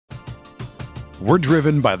We're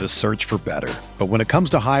driven by the search for better. But when it comes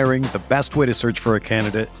to hiring, the best way to search for a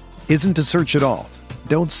candidate isn't to search at all.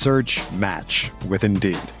 Don't search, match with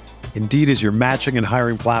Indeed. Indeed is your matching and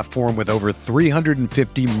hiring platform with over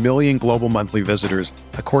 350 million global monthly visitors,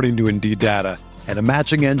 according to Indeed data, and a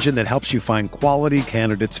matching engine that helps you find quality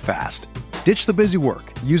candidates fast. Ditch the busy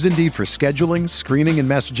work. Use Indeed for scheduling, screening, and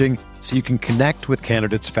messaging so you can connect with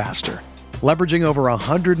candidates faster. Leveraging over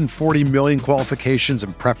 140 million qualifications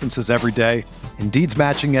and preferences every day, Indeed's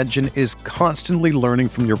matching engine is constantly learning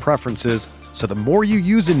from your preferences, so the more you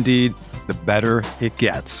use Indeed, the better it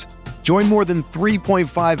gets. Join more than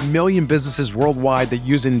 3.5 million businesses worldwide that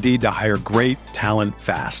use Indeed to hire great talent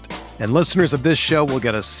fast. And listeners of this show will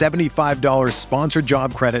get a $75 sponsored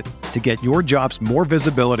job credit to get your jobs more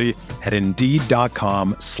visibility at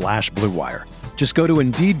Indeed.com/Blue Wire. Just go to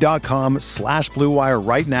Indeed.com/Blue Wire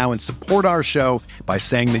right now and support our show by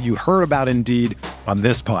saying that you heard about Indeed on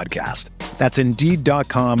this podcast. That's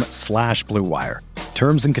Indeed.com/Blue Wire.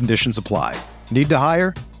 Terms and conditions apply. Need to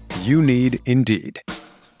hire? You need Indeed.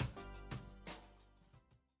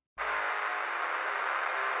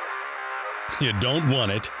 You don't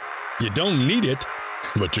want it, you don't need it,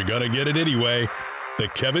 but you're gonna get it anyway. The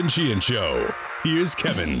Kevin Sheehan Show. Here's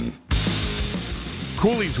Kevin.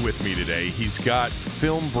 Cooley's with me today. He's got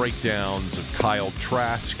film breakdowns of Kyle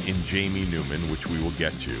Trask and Jamie Newman, which we will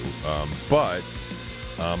get to. But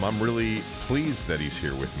I'm really pleased that he's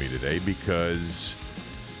here with me today because,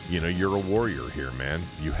 you know, you're a warrior here, man.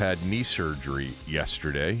 You had knee surgery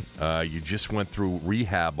yesterday. You just went through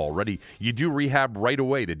rehab already. You do rehab right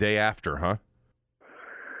away the day after, huh?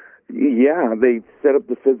 Yeah, they set up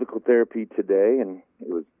the physical therapy today, and it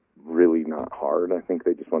was really not hard. I think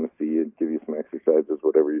they just want to see you, give you some exercises,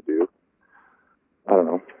 whatever you do. I don't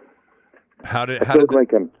know. I feel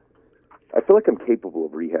like I'm capable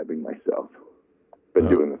of rehabbing myself. Been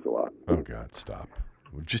doing this a lot. Oh God, stop!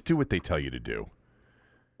 Just do what they tell you to do.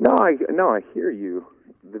 No, I hear you.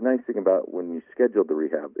 The nice thing about when you schedule the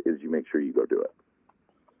rehab is you make sure you go do it.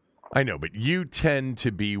 I know, but you tend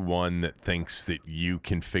to be one that thinks that you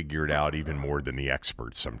can figure it out even more than the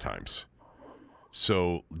experts sometimes.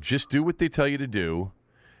 So just do what they tell you to do.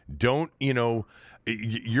 Don't,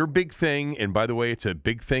 your big thing, and by the way, it's a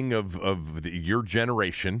big thing of your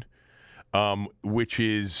generation, which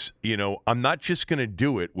is, I'm not just going to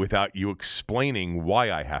do it without you explaining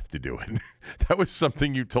why I have to do it. That was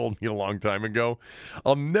something you told me a long time ago.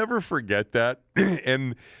 I'll never forget that.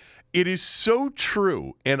 And it is so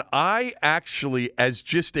true. And I actually, as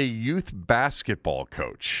just a youth basketball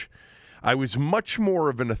coach, I was much more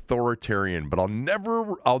of an authoritarian, but I'll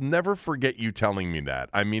never forget you telling me that.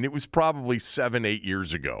 I mean, it was probably 7-8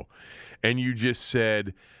 years ago. And you just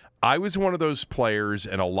said, I was one of those players,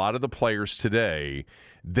 and a lot of the players today,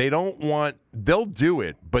 they'll do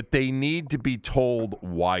it, but they need to be told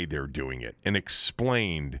why they're doing it and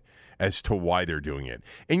explained as to why they're doing it.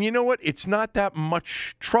 And you know what? It's not that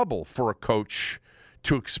much trouble for a coach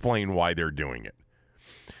to explain why they're doing it.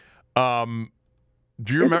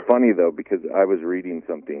 Do you remember? It's funny, though, because I was reading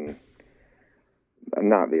something a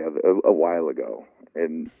while ago,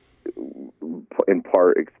 and in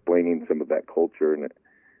part explaining some of that culture. And it's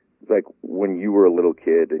like when you were a little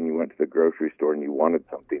kid and you went to the grocery store and you wanted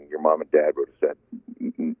something, your mom and dad would have said,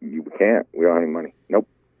 "You can't. We don't have any money." Nope.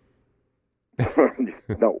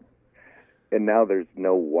 No. And now there's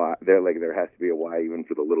no why. There has to be a why even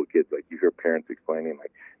for the little kids. Like you hear parents explaining,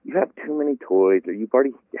 like, you have too many toys, or you've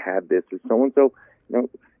already had this, or so and so.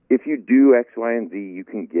 If you do X, Y, and Z, you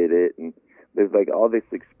can get it. And there's like all this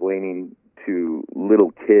explaining to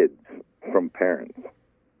little kids from parents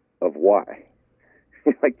of why.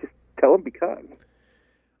 Like, just tell them because.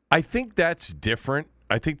 I think that's different.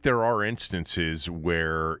 I think there are instances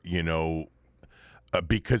where,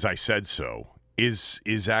 because I said so, is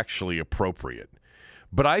actually appropriate.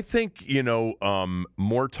 But I think,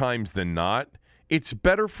 more times than not, it's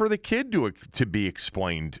better for the kid to be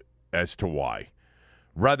explained as to why.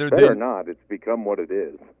 Better not, it's become what it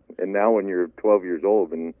is. And now when you're 12 years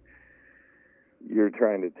old and you're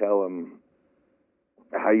trying to tell them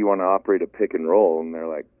how you want to operate a pick and roll, and they're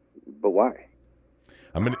like, but why?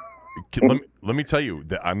 Let me tell you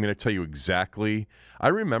that I'm going to tell you exactly. I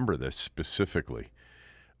remember this specifically.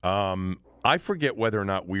 I forget whether or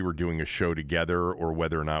not we were doing a show together or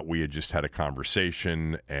whether or not we had just had a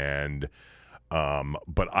conversation. And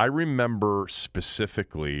but I remember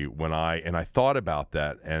specifically when I thought about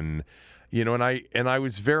that, and I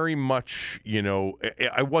was very much,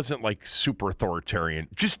 I wasn't like super authoritarian.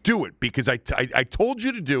 Just do it because I told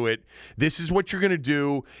you to do it. This is what you're going to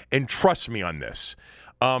do, and trust me on this.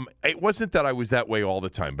 It wasn't that I was that way all the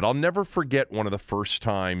time, but I'll never forget one of the first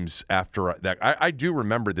times after that. I do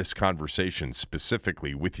remember this conversation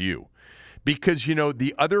specifically with you because,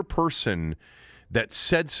 the other person that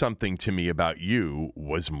said something to me about you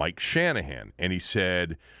was Mike Shanahan. And he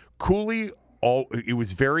said, Cooley, it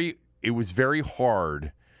was very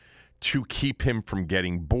hard to keep him from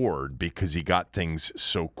getting bored because he got things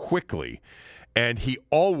so quickly. And he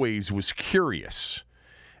always was curious.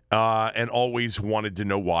 And always wanted to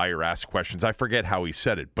know why or ask questions. I forget how he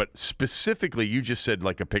said it, but specifically, you just said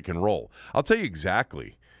like a pick and roll. I'll tell you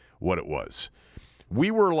exactly what it was.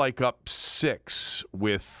 We were like up 6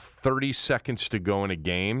 with 30 seconds to go in a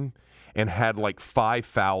game and had like 5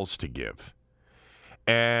 fouls to give.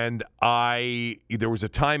 And there was a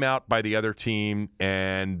timeout by the other team,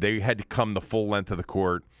 and they had to come the full length of the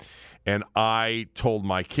court. And I told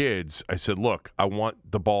my kids, I said, look, I want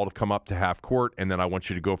the ball to come up to half court, and then I want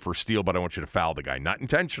you to go for a steal, but I want you to foul the guy. Not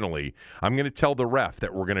intentionally. I'm going to tell the ref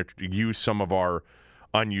that we're going to use some of our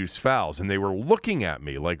unused fouls. And they were looking at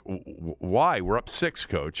me like, why? We're up 6,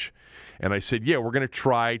 coach. And I said, yeah, we're going to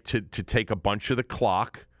try to take a bunch of the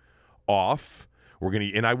clock off.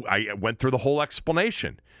 And I went through the whole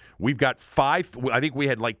explanation. We've got 5, I think we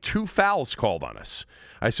had like 2 fouls called on us.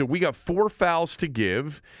 I said, we got 4 fouls to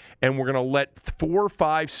give, and we're going to let 4,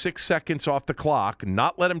 5, 6 seconds off the clock,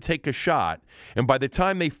 not let them take a shot. And by the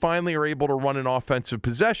time they finally are able to run an offensive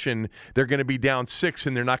possession, they're going to be down 6,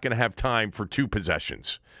 and they're not going to have time for 2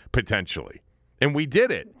 possessions, potentially. And we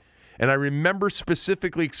did it. And I remember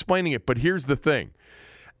specifically explaining it, but here's the thing.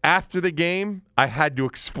 After the game, I had to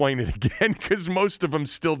explain it again because most of them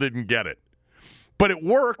still didn't get it. But it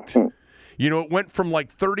worked. It went from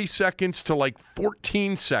like 30 seconds to like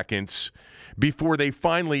 14 seconds before they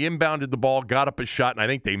finally inbounded the ball, got up a shot, and I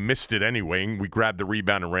think they missed it anyway, and we grabbed the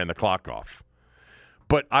rebound and ran the clock off.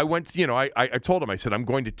 But I went, I told him, I said, I'm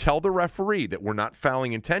going to tell the referee that we're not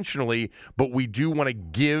fouling intentionally, but we do want to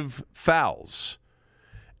give fouls.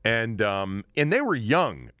 And they were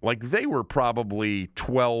young. Like, they were probably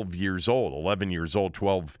 12 years old, 11 years old,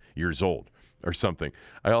 12 years old or something.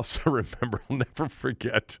 I also remember, I'll never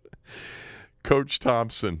forget, Coach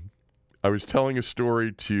Thompson. I was telling a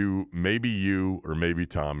story to maybe you or maybe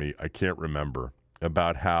Tommy, I can't remember,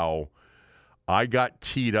 about how I got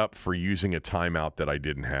teed up for using a timeout that I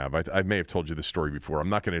didn't have. I may have told you the story before. I'm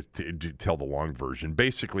not going to tell the long version.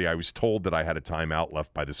 Basically, I was told that I had a timeout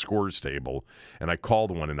left by the scores table, and I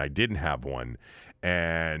called one, and I didn't have one.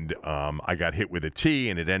 And I got hit with a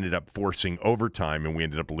tee, and it ended up forcing overtime, and we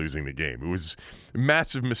ended up losing the game. It was a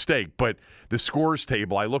massive mistake. But the scores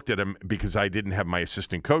table, I looked at him because I didn't have my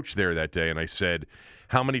assistant coach there that day, and I said,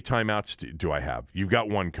 how many timeouts do I have? You've got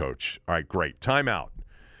one, coach. All right, great. Timeout.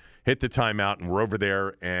 Hit the timeout, and we're over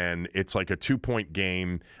there, and it's like a 2-point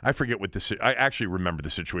game. I forget what I actually remember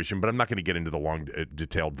the situation, but I'm not going to get into the long,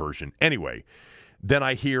 detailed version. Anyway, then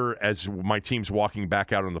I hear, as my team's walking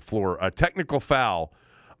back out on the floor, a technical foul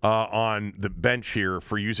on the bench here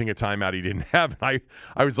for using a timeout he didn't have. I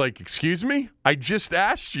was like, excuse me? I just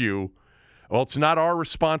asked you. Well, it's not our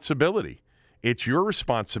responsibility. It's your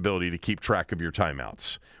responsibility to keep track of your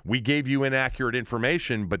timeouts. We gave you inaccurate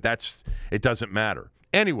information, but it doesn't matter.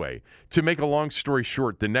 Anyway, to make a long story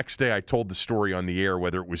short, the next day I told the story on the air,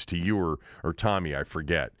 whether it was to you or Tommy, I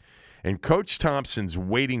forget. And Coach Thompson's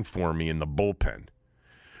waiting for me in the bullpen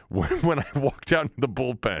when I walked out in the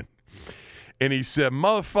bullpen. And he said,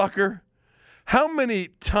 motherfucker, how many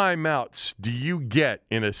timeouts do you get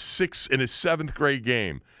in a 7th grade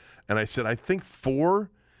game? And I said, I think 4.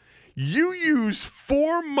 You use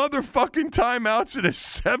 4 motherfucking timeouts in a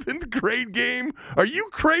 7th grade game? Are you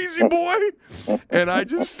crazy, boy? And I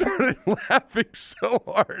just started laughing so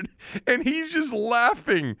hard. And he's just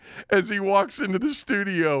laughing as he walks into the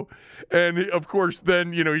studio. And, of course,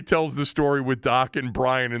 then, he tells the story with Doc and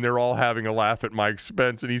Brian, and they're all having a laugh at my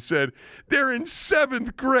expense. And he said, they're in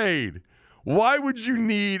 7th grade. Why would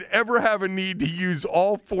you ever have a need to use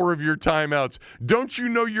all 4 of your timeouts? Don't you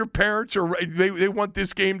know your parents they want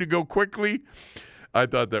this game to go quickly? I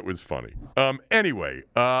thought that was funny. Anyway,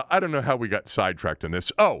 I don't know how we got sidetracked on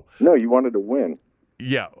this. Oh. No, you wanted to win.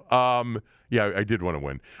 Yeah. Yeah, I did want to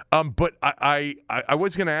win. But I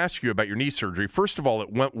was going to ask you about your knee surgery. First of all,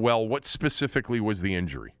 it went well. What specifically was the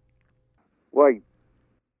injury? Well, I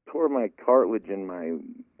tore my cartilage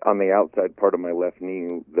on the outside part of my left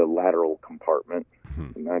knee, the lateral compartment.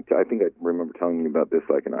 And I think I remember telling you about this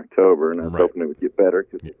like in October, and I was hoping it would get better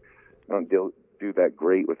because I don't do that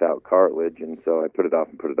great without cartilage, and so I put it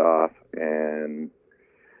off, and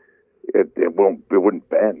it wouldn't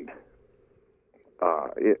bend.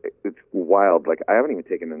 It's wild. Like, I haven't even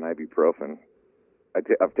taken an ibuprofen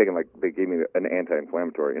I've taken they gave me an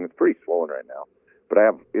anti-inflammatory, and it's pretty swollen right now. But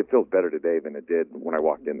it feels better today than it did when I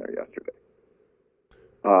walked in there yesterday.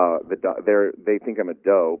 They think I'm a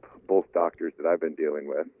dope, both doctors that I've been dealing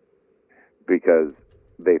with, because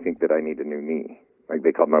they think that I need a new knee. Like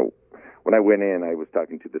they called when I went in, I was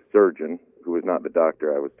talking to the surgeon, who was not the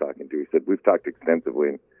doctor I was talking to. He said, we've talked extensively,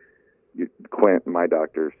 and Quint, my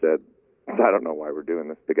doctor, said, I don't know why we're doing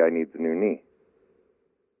this. The guy needs a new knee.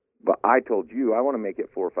 But I told you I want to make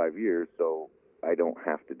it 4 or 5 years so I don't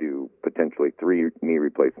have to do potentially 3 knee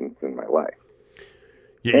replacements in my life.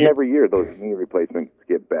 Yeah, and every year those knee replacements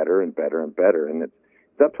get better and better and better. And it's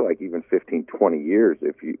up to even 15, 20 years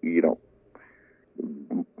if you don't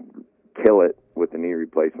kill it with a knee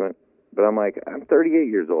replacement. But I'm 38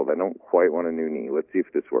 years old. I don't quite want a new knee. Let's see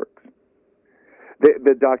if this works.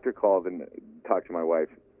 The doctor called and talked to my wife.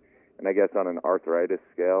 And I guess on an arthritis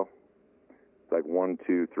scale, it's 1,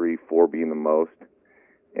 2, 3, 4 being the most.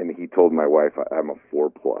 And he told my wife I'm a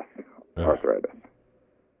 4+ arthritis.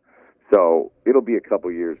 So it'll be a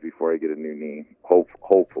couple years before I get a new knee,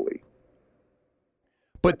 hopefully.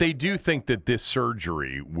 But they do think that this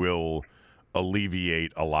surgery will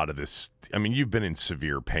alleviate a lot of this. I mean, you've been in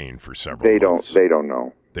severe pain for several months. They don't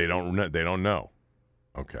know. They don't know.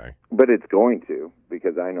 Okay. But it's going to,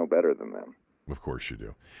 because I know better than them. Of course you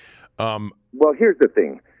do. Well, here's the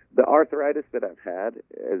thing. The arthritis that I've had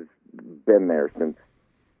has been there since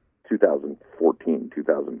 2014,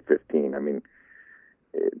 2015. I mean,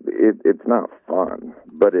 it's not fun,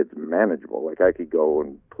 but it's manageable. I could go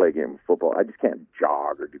and play a game of football. I just can't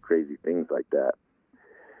jog or do crazy things like that.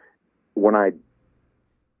 When I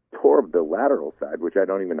tore up the lateral side, which I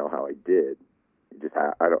don't even know how I did,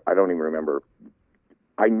 I don't even remember.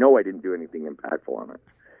 I know I didn't do anything impactful on it.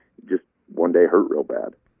 Just one day hurt real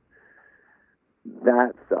bad.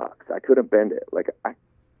 That sucks. I couldn't bend it.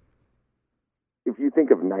 If you think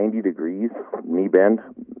of 90 degrees knee bend,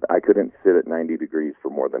 I couldn't sit at 90 degrees for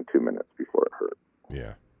more than 2 minutes before it hurt.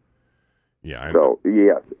 Yeah. Yeah. So,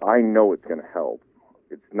 yes, I know it's going to help.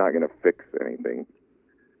 It's not going to fix anything.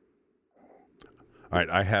 All right.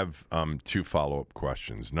 I have 2 follow-up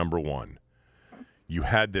questions. Number 1, you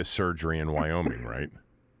had this surgery in Wyoming, right?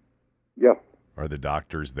 Yeah. Are the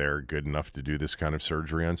doctors there good enough to do this kind of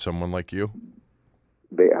surgery on someone like you?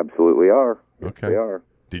 They absolutely are. Yes, okay. They are.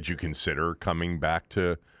 Did you consider coming back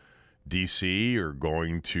to D.C. or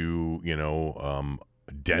going to,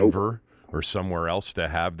 Denver or somewhere else to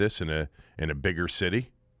have this in a bigger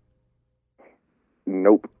city?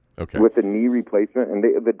 Nope. Okay. With the knee replacement, and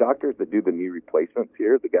the doctors that do the knee replacements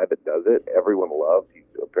here, the guy that does it, everyone loves. He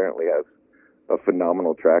apparently has a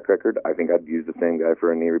phenomenal track record. I think I'd use the same guy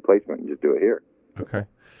for a knee replacement and just do it here. Okay.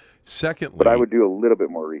 Secondly, but I would do a little bit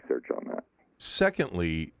more research on that.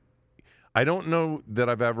 Secondly, I don't know that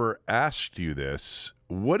I've ever asked you this.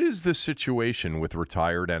 What is the situation with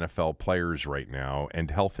retired NFL players right now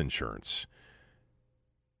and health insurance?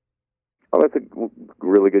 Oh, that's a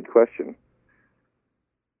really good question.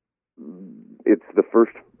 It's the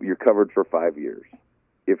first, you're covered for 5 years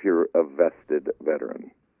if you're a vested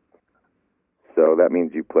veteran. So that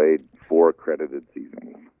means you played 4 accredited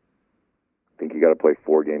seasons. I think you got to play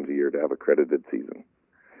 4 games a year to have a accredited season.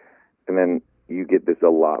 And then you get this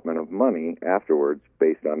allotment of money afterwards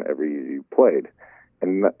based on every year you played.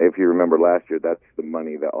 And if you remember last year, that's the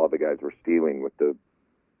money that all the guys were stealing with the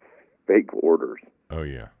fake orders. Oh,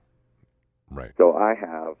 yeah. Right. So I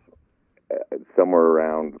have somewhere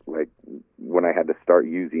around, when I had to start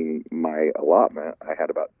using my allotment, I had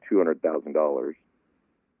about $200,000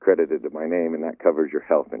 credited to my name, and that covers your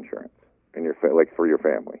health insurance and for your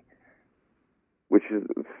family, which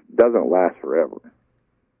doesn't last forever.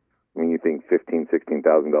 I mean, you think $15,000,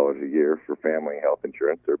 $16,000 a year for family health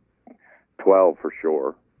insurance, or $12 for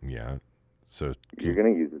sure. Yeah. So you're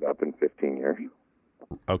going to use it up in 15 years.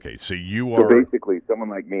 Okay, so So basically, someone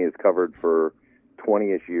like me is covered for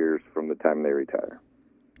 20-ish years from the time they retire.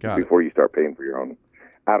 Before you start paying for your own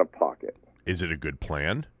out of pocket. Is it a good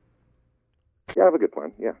plan? Yeah, I have a good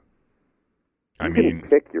plan. Yeah. You can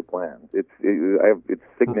pick your plan. It's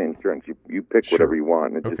Cigna Insurance. You pick whatever you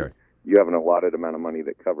want. It's just, you have an allotted amount of money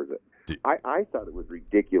that covers it. I thought it was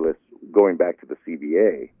ridiculous going back to the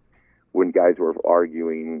CBA when guys were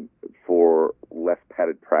arguing for less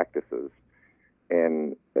padded practices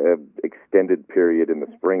and an extended period in the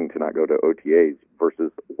spring to not go to OTAs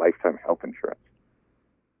versus lifetime health insurance.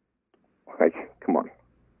 Come on.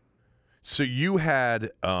 So you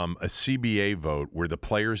had a CBA vote where the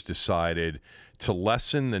players decided to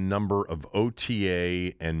lessen the number of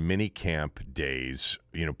OTA and minicamp days,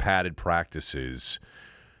 padded practices,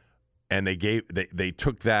 and they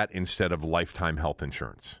took that instead of lifetime health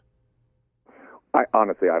insurance. I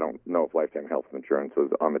don't know if lifetime health insurance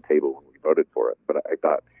was on the table when we voted for it, but I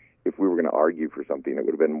thought if we were going to argue for something, it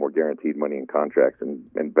would have been more guaranteed money in contracts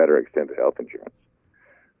and better extended health insurance.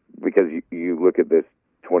 Because you look at this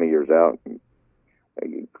 20 years out,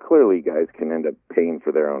 clearly guys can end up paying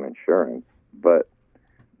for their own insurance, but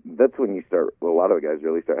that's when a lot of the guys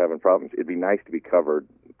really start having problems. It'd be nice to be covered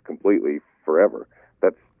completely forever.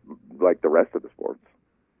 That's like the rest of the sports.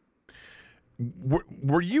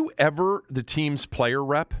 Were you ever the team's player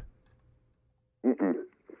rep? Mm-mm.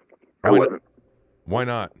 I wasn't. Why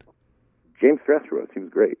not? James Thrash was. He was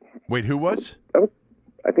great. Wait, who was?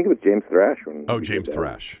 I think it was James Thrash. James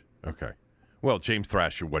Thrash. Okay. Well, James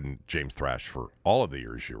Thrash, it wasn't James Thrash for all of the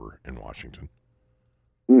years you were in Washington.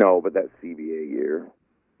 No, but that CBA year.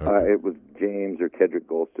 Okay. It was James or Kedrick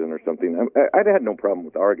Golston or something. I had no problem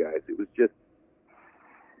with our guys. It was just,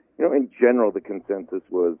 in general, the consensus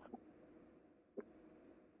was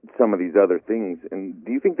some of these other things. And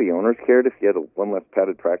do you think the owners cared if you had one less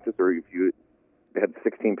padded practice or if you had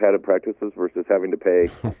 16 padded practices versus having to pay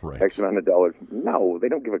right. X amount of dollars? No, they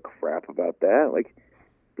don't give a crap about that. Like,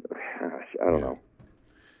 gosh, I don't know.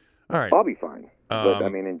 All right. I'll be fine. But,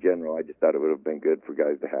 in general, I just thought it would have been good for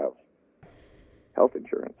guys to have health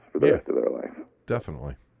insurance for the rest of their life.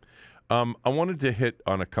 Definitely. I wanted to hit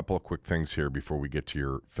on a couple of quick things here before we get to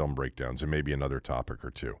your film breakdowns and maybe another topic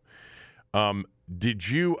or two. Did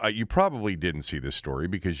you? You probably didn't see this story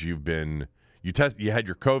because you had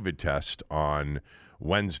your COVID test on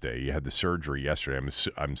Wednesday. You had the surgery yesterday.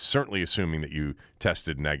 I'm certainly assuming that you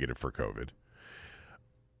tested negative for COVID,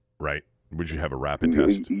 right? Would you have a rapid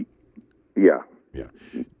test? Yeah. Yeah.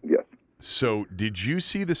 Yes. So, did you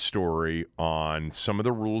see the story on some of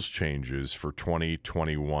the rules changes for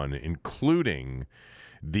 2021, including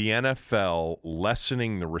the NFL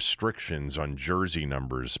lessening the restrictions on jersey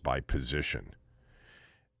numbers by position?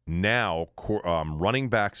 Now, running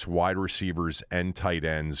backs, wide receivers, and tight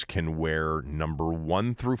ends can wear number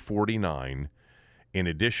 1 through 49 in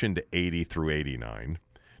addition to 80 through 89.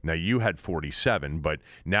 Now, you had 47, but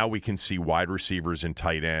now we can see wide receivers and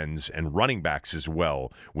tight ends and running backs as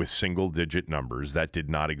well with single-digit numbers. That did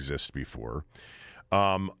not exist before.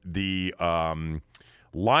 The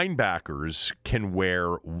linebackers can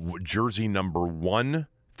wear jersey number 1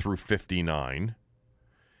 through 59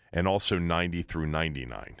 and also 90 through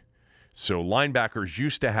 99. So linebackers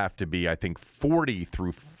used to have to be, I think, 40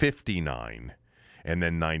 through 59 and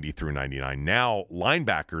then 90 through 99. Now,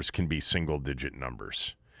 linebackers can be single-digit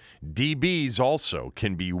numbers. DBs also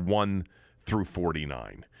can be 1 through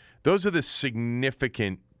 49. Those are the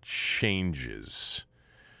significant changes.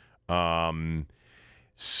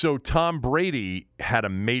 So Tom Brady had a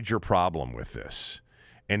major problem with this,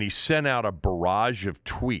 and he sent out a barrage of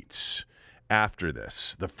tweets after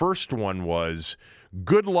this. The first one was,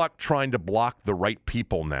 "Good luck trying to block the right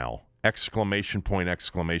people now." Exclamation point,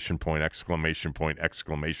 exclamation point, exclamation point,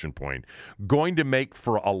 exclamation point. Going to make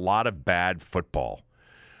for a lot of bad football.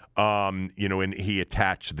 And he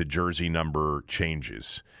attached the jersey number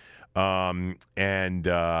changes. And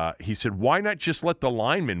he said, why not just let the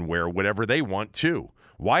linemen wear whatever they want too?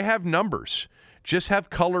 Why have numbers? Just have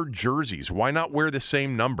colored jerseys. Why not wear the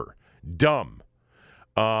same number? Dumb.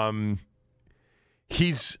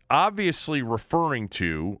 He's obviously referring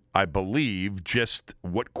to, I believe, just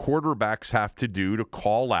what quarterbacks have to do to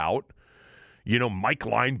call out, Mike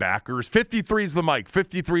linebackers. 53 is the Mike.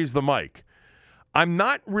 53 is the Mike. I'm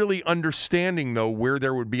not really understanding, though, where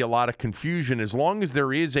there would be a lot of confusion as long as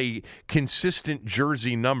there is a consistent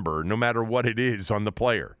jersey number, no matter what it is, on the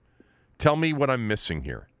player. Tell me what I'm missing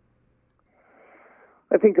here.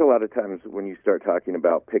 I think a lot of times when you start talking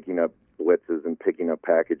about picking up blitzes and picking up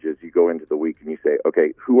packages, you go into the week and you say,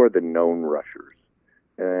 okay, who are the known rushers?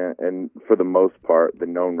 And for the most part, the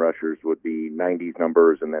known rushers would be 90s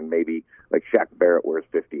numbers, and then maybe like Shaq Barrett wears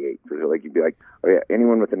 58. So like you'd be like, oh yeah,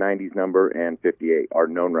 anyone with a 90s number and 58 are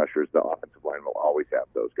known rushers. The offensive line will always have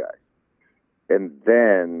those guys. And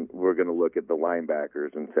then we're going to look at the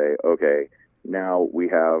linebackers and say, okay, now we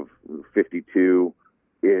have 52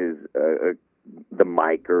 is the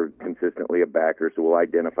Mike or consistently a backer, so we'll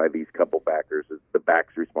identify these couple backers as the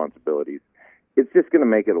back's responsibilities. It's just going to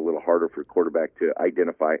make it a little harder for quarterback to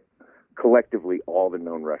identify collectively all the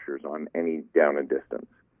known rushers on any down and distance.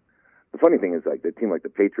 The funny thing is, like, the team like the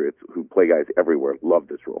Patriots, who play guys everywhere, love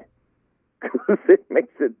this rule. It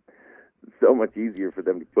makes it so much easier for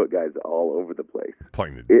them to put guys all over the place.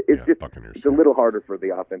 It's a little harder for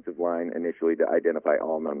the offensive line initially to identify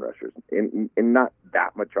all known rushers, and not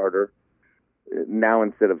that much harder. Now,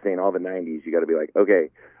 instead of saying all the 90s, you got to be like, okay,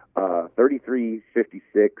 33,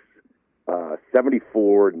 56,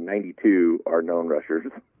 74, 92 are known rushers.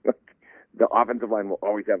 the offensive line will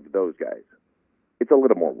always have those guys. It's a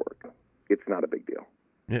little more work. It's not a big deal.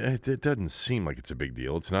 Yeah, it doesn't seem like it's a big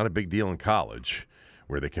deal. It's not a big deal in college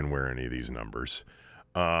where they can wear any of these numbers.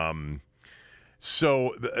 Well,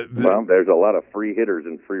 there's a lot of free hitters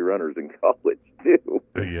and free runners in college too.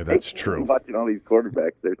 Yeah, that's true. Watching all these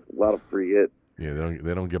quarterbacks, there's a lot of free hits. Yeah,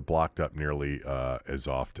 they don't get blocked up nearly as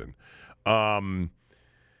often.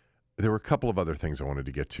 There were a couple of other things I wanted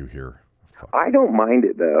to get to here. I don't mind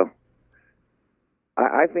it though.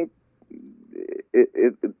 I think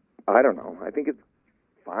it I don't know. I think it's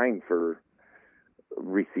fine for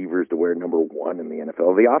receivers to wear number 1 in the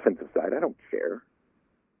NFL. The offensive side, I don't care.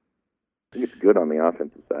 I think it's good on the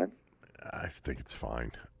offensive side. I think it's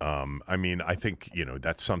fine. I think,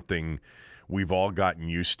 that's something we've all gotten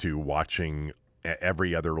used to watching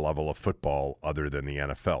every other level of football other than the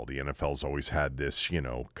NFL. The NFL's always had this,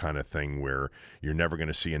 kind of thing where you're never going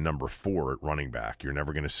to see a number 4 at running back. You're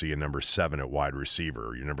never going to see a number 7 at wide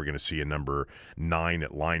receiver. You're never going to see a number 9 at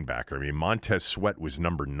linebacker. I mean, Montez Sweat was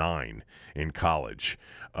number 9 in college.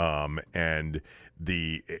 And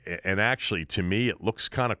actually, to me, it looks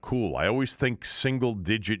kind of cool. I always think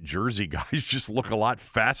single-digit jersey guys just look a lot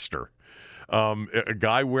faster. A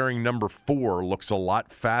guy wearing number 4 looks a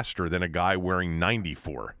lot faster than a guy wearing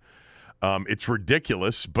 94. It's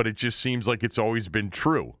ridiculous, but it just seems like it's always been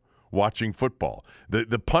true watching football.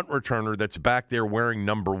 The punt returner that's back there wearing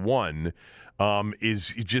number 1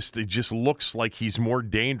 it just looks like he's more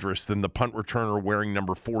dangerous than the punt returner wearing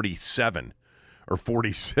number 47 or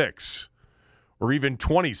 46 or even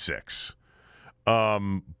 26.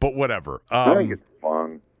 But whatever. I think it's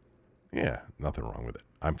fun. Yeah, nothing wrong with it.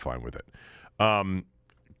 I'm fine with it. A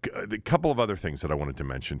couple of other things that I wanted to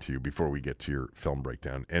mention to you before we get to your film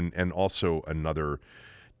breakdown, and also another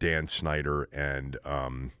Dan Snyder and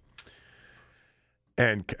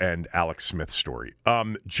Alex Smith story.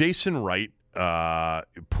 Jason Wright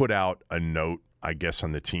put out a note, I guess,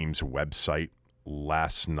 on the team's website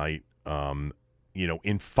last night.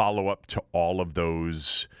 In follow-up to all of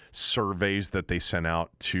those surveys that they sent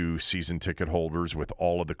out to season ticket holders with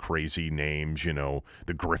all of the crazy names,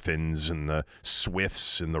 the Griffins and the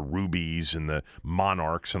Swifts and the Rubies and the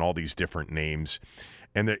Monarchs and all these different names.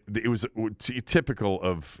 And it was typical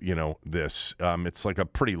of, this. It's like a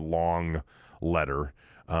pretty long letter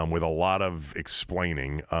with a lot of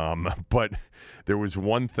explaining. But there was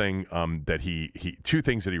one thing two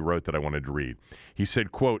things that he wrote that I wanted to read. He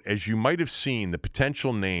said, quote, "As you might have seen, the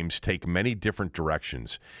potential names take many different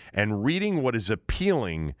directions, and reading what is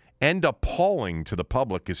appealing and appalling to the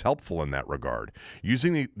public is helpful in that regard.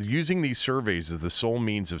 Using these surveys as the sole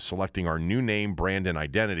means of selecting our new name, brand, and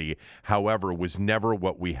identity, however, was never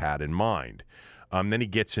what we had in mind." Then he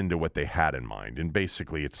gets into what they had in mind, and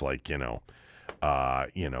basically it's like,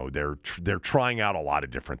 they're trying out a lot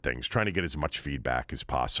of different things, trying to get as much feedback as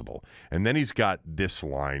possible. And then he's got this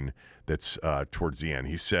line that's towards the end.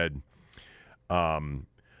 He said,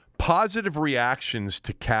 "Positive reactions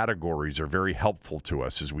to categories are very helpful to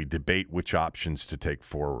us as we debate which options to take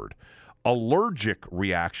forward. Allergic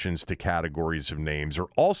reactions to categories of names are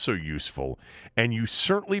also useful, and you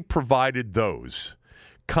certainly provided those.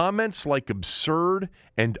 Comments like absurd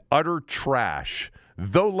and utter trash,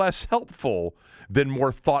 though less helpful than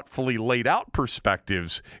more thoughtfully laid out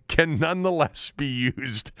perspectives, can nonetheless be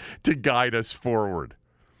used to guide us forward."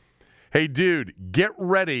 Hey, dude, get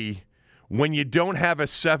ready when you don't have a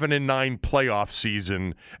 7-9 playoff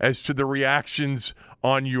season as to the reactions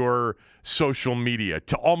on your social media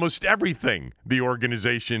to almost everything the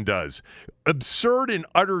organization does. Absurd and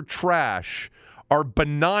utter trash are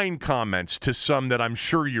benign comments to some that I'm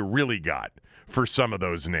sure you really got for some of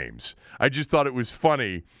those names. I just thought it was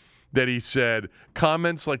funny that he said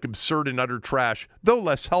comments like absurd and utter trash, though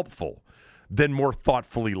less helpful than more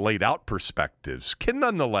thoughtfully laid out perspectives, can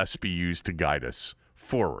nonetheless be used to guide us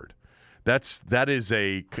forward. Is that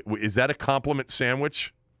a compliment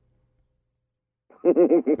sandwich? I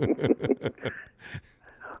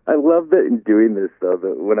love that in doing this, though,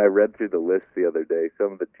 that when I read through the list the other day,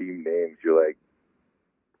 some of the team names, you're like,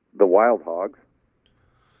 the Wild Hogs?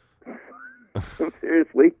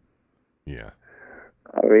 Seriously? Yeah.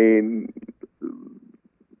 I mean,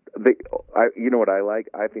 you know what I like?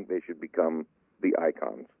 I think they should become the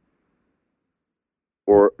Icons.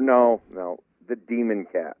 Or, no, the Demon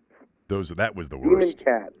Cats. That was the worst. Demon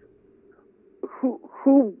Cats.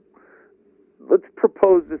 Who? Let's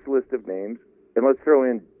propose this list of names, and let's throw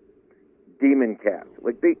in Demon Cats.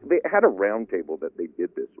 Like, they had a round table that they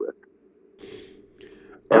did this with.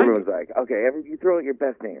 Everyone's like, okay, you throw out your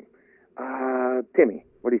best name. Timmy,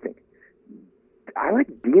 what do you think? I like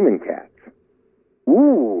Demon Cats.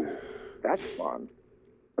 Ooh, that's fun.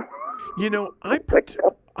 You know,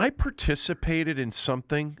 I participated in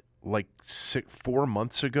something like 4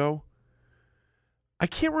 months ago. I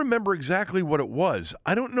can't remember exactly what it was.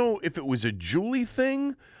 I don't know if it was a Julie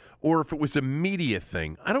thing or if it was a media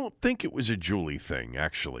thing. I don't think it was a Julie thing,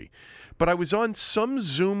 actually. But I was on some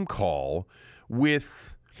Zoom call with,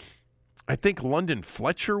 I think London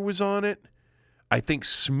Fletcher was on it. I think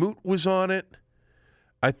Smoot was on it.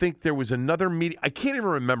 I think there was another meeting. I can't even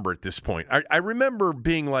remember at this point. I remember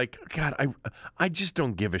being like, God, I just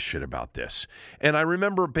don't give a shit about this. And I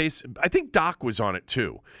remember I think Doc was on it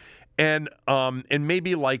too. And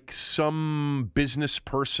maybe like some business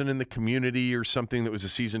person in the community or something that was a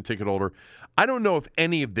season ticket holder. I don't know if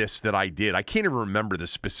any of this that I did, I can't even remember the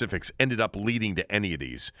specifics, ended up leading to any of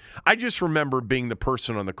these. I just remember being the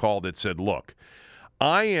person on the call that said, look,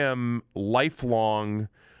 I am lifelong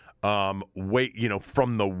from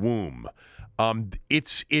the womb.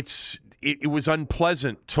 It was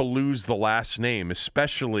unpleasant to lose the last name,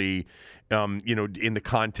 especially, in the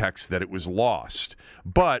context that it was lost.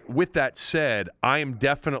 But with that said, I am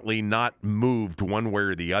definitely not moved one way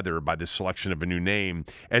or the other by the selection of a new name,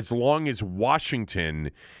 as long as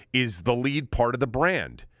Washington is the lead part of the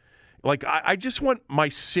brand. Like, I just want my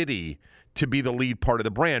city to be the lead part of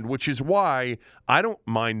the brand, which is why I don't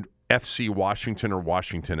mind FC Washington or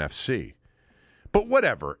Washington FC. But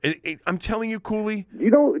whatever. I'm telling you, Cooley. Do you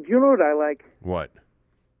know what I like? What?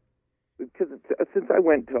 Because since I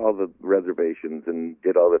went to all the reservations and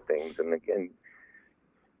did all the things, and again,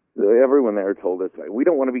 everyone there told us, like, we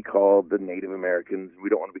don't want to be called the Native Americans. We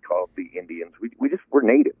don't want to be called the Indians. We're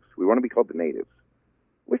natives. We want to be called the natives.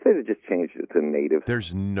 Wish they'd have just changed it to native.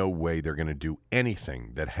 There's no way they're going to do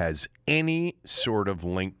anything that has any sort of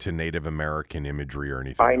link to Native American imagery or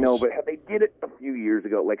anything I know, else. but they did it a few years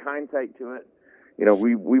ago. Like, hindsight to it,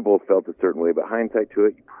 we both felt a certain way, but hindsight to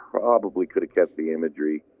it, you probably could have kept the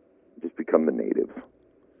imagery, just become the natives.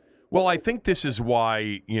 Well, I think this is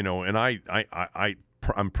why, and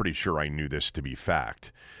I'm pretty sure I knew this to be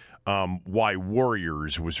fact, why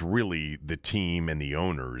Warriors was really the team and the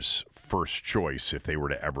owners' first choice if they were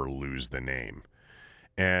to ever lose the name.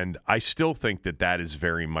 And I still think that is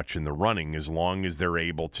very much in the running, as long as they're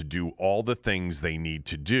able to do all the things they need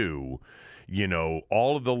to do,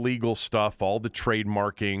 all of the legal stuff, all the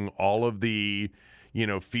trademarking, all of the,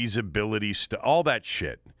 feasibility stuff, all that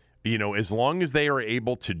shit. As long as they are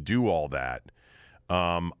able to do all that,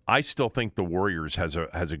 I still think the Warriors has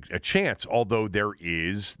a chance, although there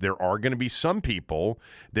are going to be some people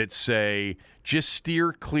that say just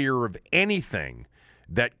steer clear of anything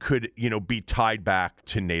that could, be tied back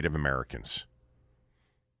to Native Americans.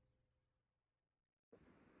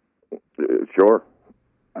 Sure.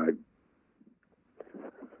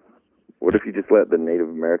 What if you just let the Native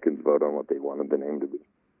Americans vote on what they wanted the name to be?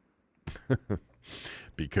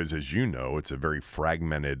 Because, as you know, it's a very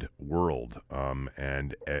fragmented world,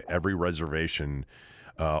 and every reservation,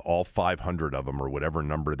 all 500 of them, or whatever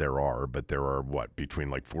number there are, but there are,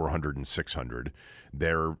 between like 400 and 600,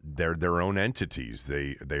 they're their own entities.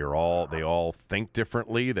 They all think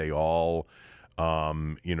differently. They all, their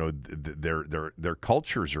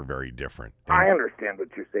cultures are very different. I understand what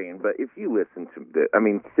you're saying, but if you listen to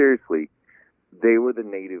seriously, they were the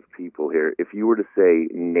native people here. If you were to say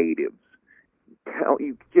natives,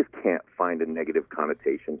 you just can't find a negative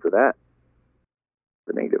connotation for that.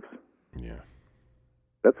 The natives. Yeah.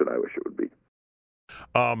 That's what I wish it would be.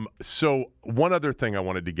 So one other thing I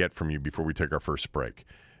wanted to get from you before we take our first break,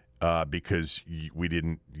 because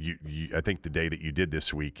I think the day that you did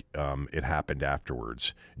this week, it happened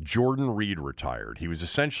afterwards. Jordan Reed retired. He was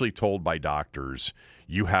essentially told by doctors,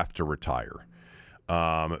 you have to retire,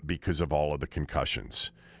 because of all of the concussions.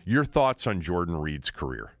 Your thoughts on Jordan Reed's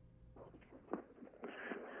career?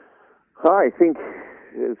 I think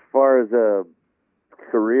as far as a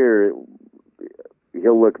career,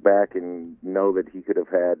 he'll look back and know that he could have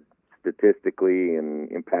had statistically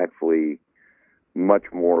and impactfully much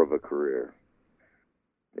more of a career.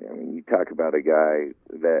 You talk about a guy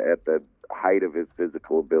that at the height of his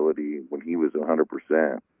physical ability, when he was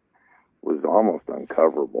 100%, was almost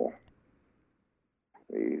uncoverable.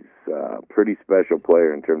 He's a pretty special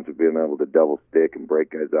player in terms of being able to double stick and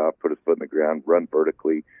break guys off, put his foot in the ground, run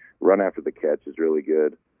vertically, run after the catch is really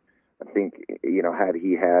good. I think, had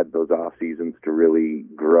he had those off seasons to really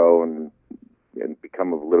grow and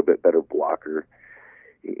become a little bit better blocker,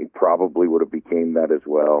 he probably would have became that as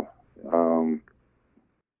well.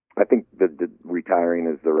 I think that the retiring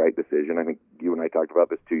is the right decision. I think you and I talked about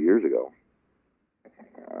this 2 years ago.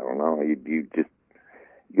 I don't know. You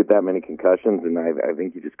get that many concussions, and I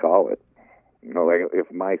think you just call it. Like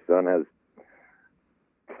if my son has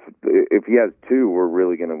if he has 2, we're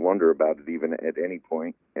really going to wonder about it even at any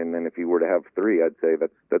point. And then if he were to have 3, I'd say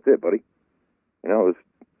that's it, buddy.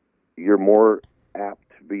 You're more apt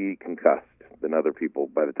to be concussed than other people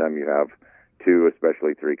by the time you have 2,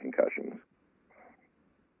 especially 3 concussions.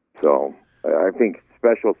 So I think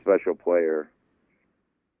special player.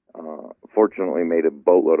 Fortunately, made a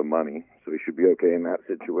boatload of money, so he should be okay in that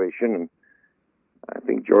situation. And I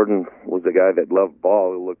think Jordan was a guy that loved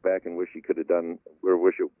ball. He'll look back and wish he could have done, or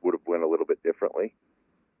wish it would have went a little bit differently.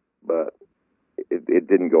 But it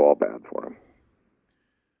didn't go all bad for him.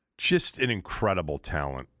 Just an incredible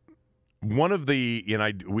talent. One of the,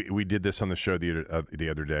 we did this on the show the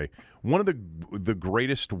other day. One of the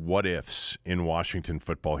greatest what ifs in Washington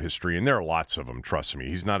football history, and there are lots of them. Trust me,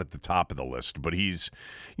 he's not at the top of the list, but he's,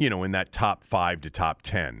 in that top 5 to top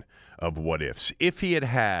 10 of what ifs. If he had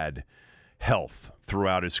had health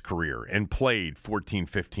throughout his career and played 14,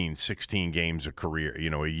 15, 16 games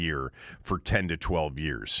a year for 10 to 12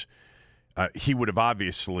 years. He would have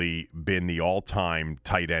obviously been the all-time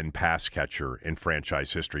tight end pass catcher in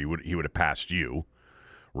franchise history. He would have passed you,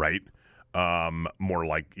 right? More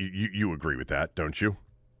like you agree with that, don't you?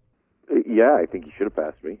 Yeah, I think he should have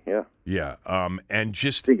passed me. Yeah. Yeah. And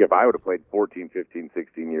just I think if I would have played 14, 15,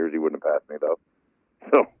 16 years, he wouldn't have passed me though.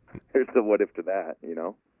 So there's the what if to that,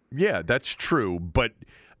 Yeah, that's true, but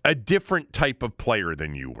a different type of player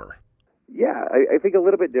than you were. Yeah, I think a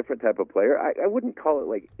little bit different type of player. I wouldn't call it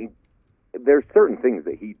like. There's certain things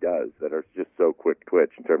that he does that are just so quick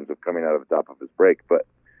twitch in terms of coming out of the top of his break, but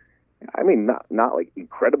I mean, not like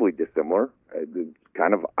incredibly dissimilar.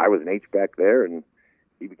 I was an H-back there, and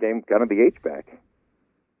he became kind of the H-back.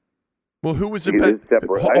 Well, who was I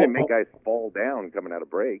didn't make guys fall down coming out of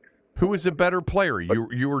breaks. Who was a better player,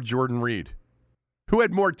 you or Jordan Reed? Who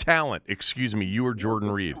had more talent? Excuse me, you or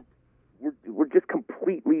Jordan Reed? We're just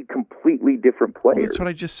completely different players. Well, that's what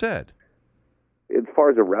I just said. As far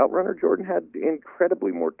as a route runner, Jordan had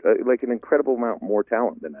incredibly more, an incredible amount more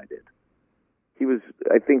talent than I did. He was,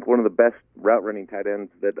 I think, one of the best route running tight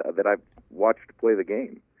ends that I've watched play the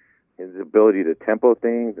game. His ability to tempo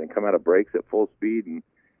things and come out of breaks at full speed,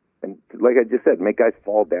 and like I just said, make guys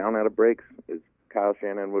fall down out of breaks, as Kyle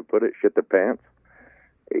Shanahan would put it, shit their pants.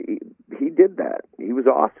 He did that. He was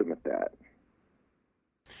awesome at that.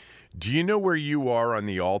 Do you know where you are on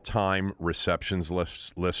the all-time receptions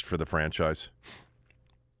list for the franchise?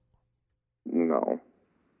 No.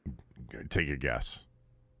 Take a guess.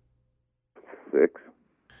 6.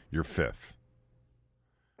 You're 5th.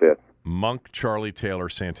 5th. Monk, Charlie Taylor,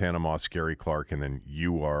 Santana Moss, Gary Clark, and then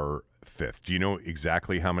you are 5th. Do you know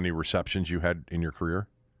exactly how many receptions you had in your career?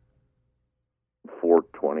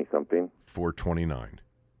 420-something. 429.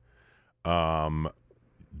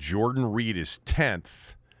 Jordan Reed is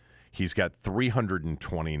 10th. He's got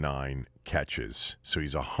 329 catches, so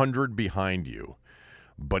he's 100 behind you.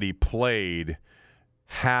 But he played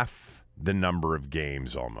half the number of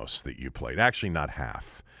games almost that you played. Actually, not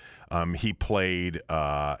half. He played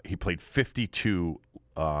 52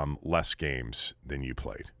 less games than you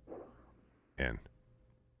played, and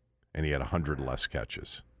he had 100 less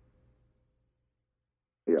catches.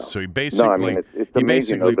 Yeah. So he basically. No, I mean it's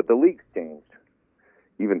amazing, though, but the league's changed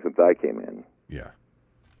even since I came in. Yeah.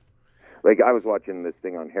 Like, I was watching this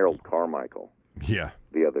thing on Harold Carmichael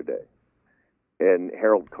the other day. And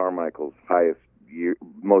Harold Carmichael's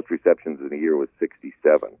most receptions in a year was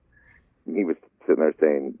 67. And he was sitting there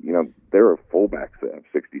saying, there are fullbacks that have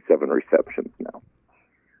 67 receptions now,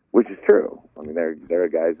 which is true. I mean, there are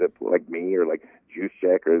guys that, like me or like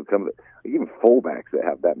Juszczyk or even fullbacks that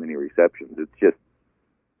have that many receptions. It's just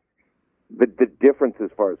the difference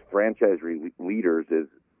as far as franchise leaders is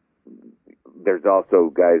there's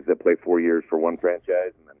also guys that play 4 years for one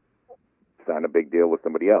franchise and then sign a big deal with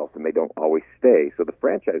somebody else, and they don't always stay. So the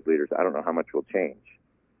franchise leaders, I don't know how much will change.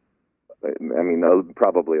 I mean,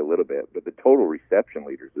 probably a little bit, but the total reception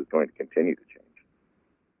leaders is going to continue to change.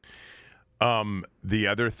 The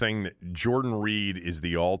other thing, that Jordan Reed is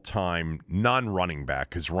the all-time non-running back,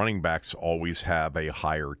 because running backs always have a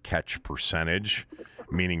higher catch percentage,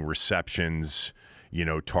 meaning receptions,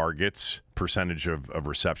 targets, percentage of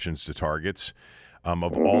receptions to targets.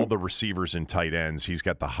 Of all the receivers and tight ends, he's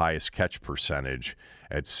got the highest catch percentage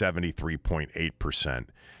at 73.8%.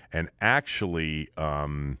 And actually,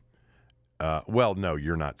 no,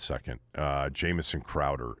 you're not second. Jamison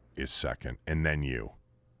Crowder is second, and then you.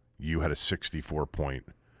 You had a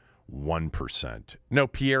 64.1%. No,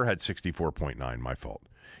 Pierre had 64.9, my fault.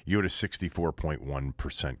 You had a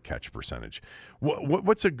 64.1% catch percentage.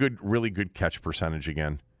 What's a really good catch percentage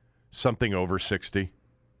again? Something over 60?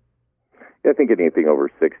 I think anything over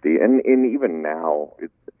 60. And even now,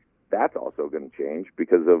 that's also going to change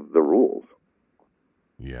because of the rules.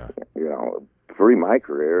 Yeah. Through my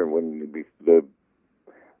career, when the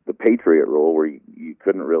Patriot rule where you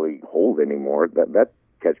couldn't really hold anymore, that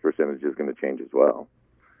catch percentage is going to change as well.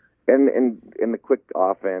 And the quick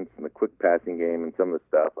offense and the quick passing game and some of the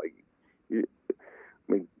stuff,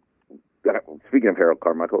 speaking of Harold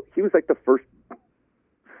Carmichael, he was like the first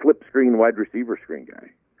slip screen wide receiver screen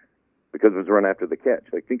guy because it was run after the catch.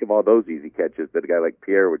 Like, think of all those easy catches that a guy like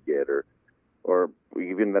Pierre would get, or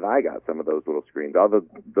even that I got, some of those little screens. Those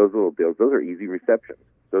little deals, those are easy receptions.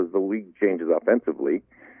 So as the league changes offensively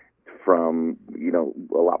from,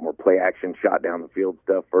 a lot more play action, shot down the field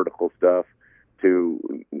stuff, vertical stuff, to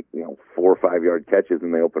 4 or 5 yard catches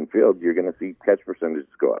in the open field, you're going to see catch percentages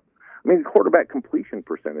go up. I mean, quarterback completion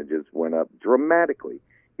percentages went up dramatically.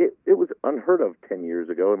 It was unheard of 10 years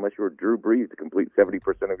ago, unless you were Drew Brees, to complete 70%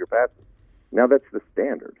 of your passes. Now that's the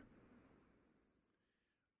standard.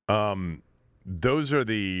 Those are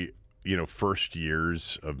the first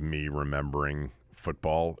years of me remembering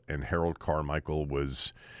football, and Harold Carmichael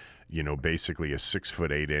was basically a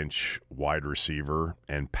 6'8" wide receiver,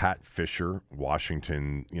 and Pat Fisher,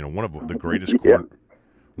 Washington, one of the greatest.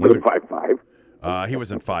 Was 5'5"? He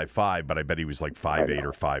wasn't 5'5", but I bet he was like 5'8"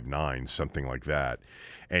 or 5'9", something like that.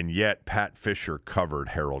 And yet Pat Fisher covered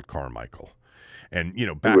Harold Carmichael, and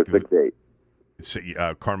back he was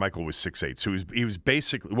 6'8". Carmichael was 6'8", so he was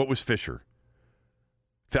basically, what was Fisher?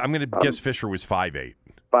 I'm going to guess Fisher was 5'8".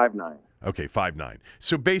 5'9". Okay, 5'9".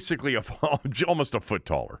 So basically almost a foot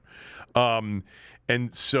taller. And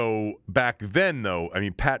so back then, though, I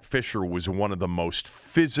mean, Pat Fisher was one of the most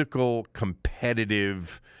physical,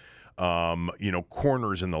 competitive,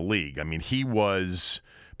 corners in the league. I mean,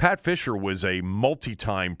 Pat Fisher was a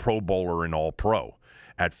multi-time Pro Bowler and All-Pro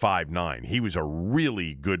at 5'9". He was a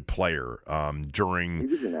really good player during. He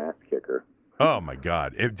was an ass kicker. Oh my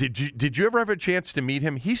God! Did you ever have a chance to meet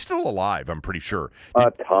him? He's still alive, I'm pretty sure.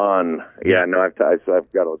 A ton. Yeah, no, I've got a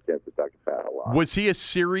chance to talk to Pat a lot. Was he a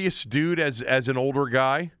serious dude as an older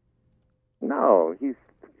guy? No, he's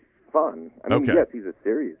fun. I mean, okay. Yes, he's a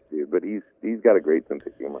serious dude, but he's got a great sense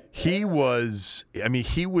of humor. He was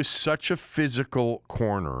such a physical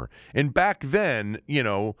corner, and back then,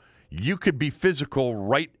 you could be physical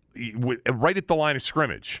right at the line of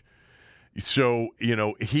scrimmage. So,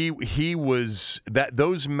 he was that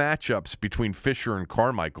those matchups between Fisher and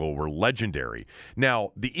Carmichael were legendary.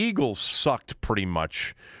 Now, the Eagles sucked pretty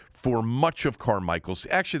much for much of Carmichael's.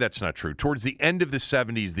 Actually, that's not true. Towards the end of the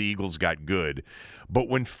 70s, the Eagles got good. But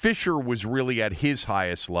when Fisher was really at his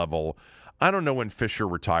highest level, I don't know when Fisher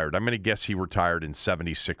retired. I'm going to guess he retired in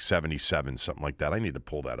 76, 77, something like that. I need to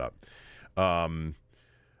pull that up.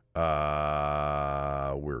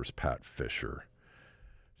 Where's Pat Fisher?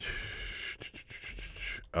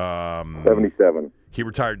 77. He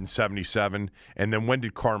retired in 77. And then when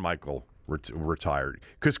did Carmichael retire?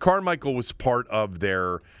 Because Carmichael was part of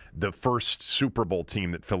the first Super Bowl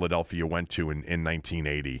team that Philadelphia went to in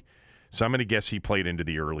 1980. So I'm going to guess he played into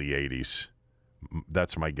the early 80s.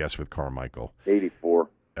 That's my guess with Carmichael. 84.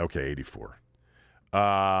 Okay, 84.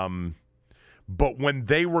 But when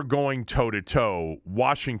they were going toe-to-toe,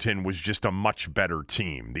 Washington was just a much better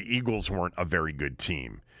team. The Eagles weren't a very good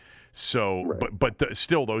team. So, right. but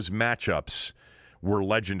still, those matchups were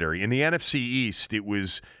legendary. In the NFC East, it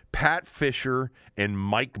was Pat Fisher and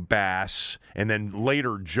Mike Bass, and then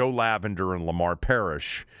later Joe Lavender and Lamar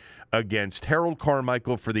Parrish against Harold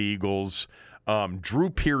Carmichael for the Eagles, Drew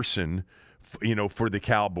Pearson, for the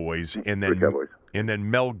Cowboys, and then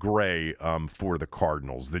Mel Gray for the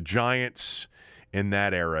Cardinals. The Giants in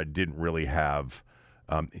that era didn't really have.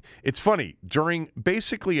 It's funny, during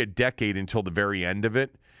basically a decade until the very end of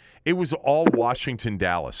it, it was all Washington,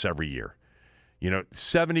 Dallas every year.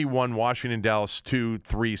 71 Washington, Dallas, 2,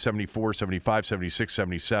 3, 74, 75, 76,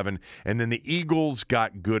 77. And then the Eagles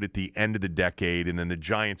got good at the end of the decade, and then the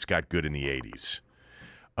Giants got good in the 80s.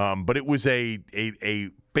 But it was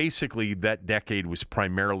basically that decade was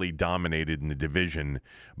primarily dominated in the division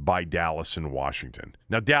by Dallas and Washington.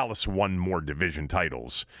 Now, Dallas won more division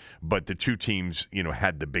titles, but the two teams,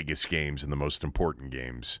 had the biggest games and the most important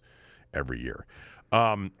games every year.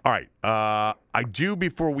 All right. I do,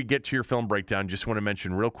 before we get to your film breakdown, just want to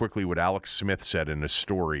mention real quickly what Alex Smith said in a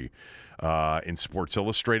story in Sports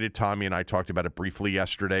Illustrated. Tommy and I talked about it briefly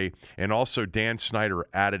yesterday. And also Dan Snyder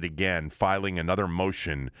at it again, filing another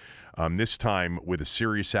motion, this time with a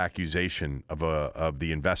serious accusation of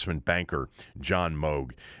the investment banker, John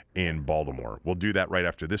Moog, in Baltimore. We'll do that right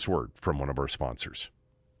after this word from one of our sponsors.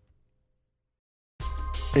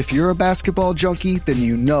 If you're a basketball junkie, then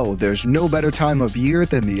you know there's no better time of year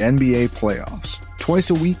than the NBA playoffs.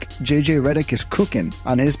 Twice a week, JJ Redick is cooking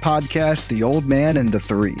on his podcast, The Old Man and the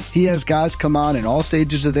Three. He has guys come on in all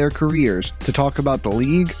stages of their careers to talk about the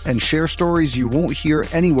league and share stories you won't hear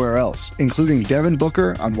anywhere else, including Devin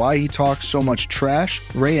Booker on why he talks so much trash,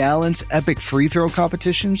 Ray Allen's epic free throw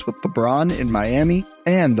competitions with LeBron in Miami,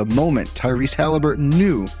 and the moment Tyrese Halliburton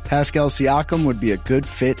knew Pascal Siakam would be a good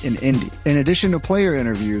fit in Indy. In addition to player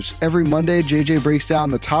interviews, every Monday JJ breaks down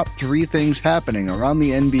the top 3 things happening around the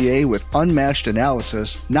NBA with unmatched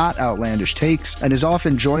analysis, not outlandish takes, and is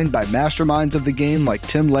often joined by masterminds of the game like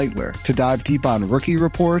Tim Legler to dive deep on rookie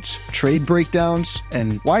reports, trade breakdowns,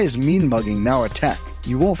 and why is mean mugging now a tech?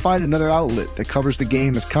 You won't find another outlet that covers the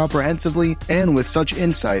game as comprehensively and with such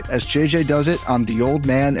insight as JJ does it on The Old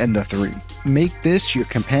Man and the Three. Make this your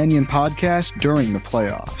companion podcast during the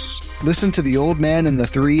playoffs. Listen to The Old Man and the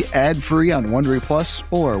Three ad-free on Wondery Plus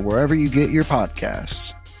or wherever you get your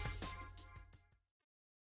podcasts.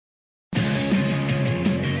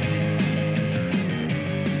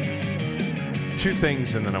 Two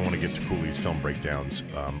things, and then I want to get to Cooley's film breakdowns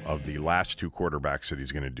of the last 2 quarterbacks that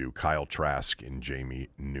he's going to do, Kyle Trask and Jamie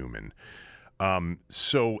Newman.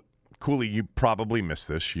 So, Cooley, you probably missed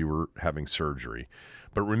this. You were having surgery.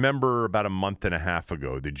 But remember about a month and a half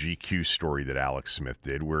ago, the GQ story that Alex Smith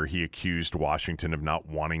did, where he accused Washington of not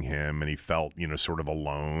wanting him, and he felt, sort of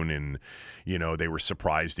alone, and, they were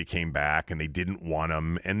surprised he came back, and they didn't want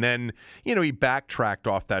him. And then, he backtracked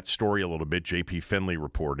off that story a little bit. J.P. Finley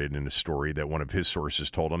reported in a story that one of his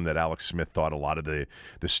sources told him that Alex Smith thought a lot of the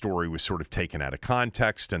story was sort of taken out of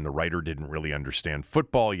context, and the writer didn't really understand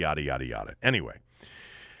football, yada, yada, yada. Anyway.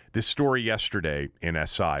 This story yesterday in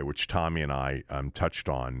SI, which Tommy and I touched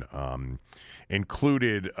on,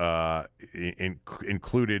 included Alex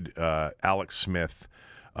Smith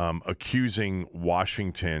accusing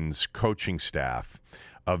Washington's coaching staff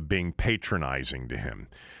of being patronizing to him.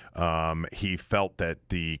 He felt that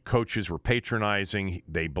the coaches were patronizing.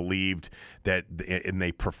 They believed that, and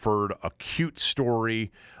they preferred a cute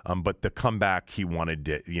story, but the comeback he wanted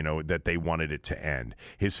to, that they wanted it to end.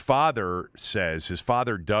 His father,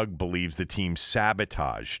 Doug, believes the team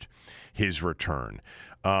sabotaged his return.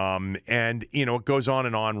 And, it goes on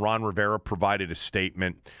and on. Ron Rivera provided a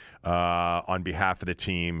statement on behalf of the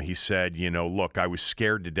team. He said, look, I was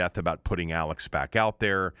scared to death about putting Alex back out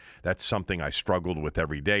there. That's something I struggled with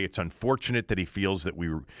every day. It's unfortunate that he feels that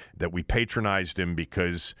we patronized him,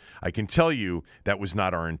 because I can tell you that was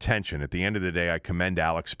not our intention. At the end of the day, I commend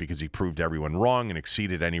Alex because he proved everyone wrong and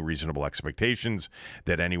exceeded any reasonable expectations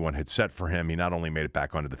that anyone had set for him. He not only made it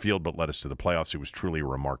back onto the field, but led us to the playoffs. It was truly a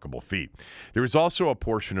remarkable feat. There was also a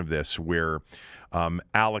portion of this where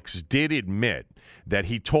Alex did admit that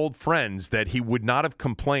he told friends that he would not have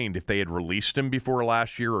complained if they had released him before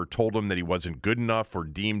last year or told him that he wasn't good enough or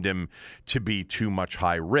deemed him to be too much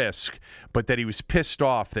high risk, but that he was pissed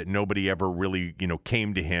off that nobody ever really,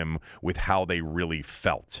 came to him with how they really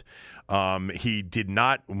felt. He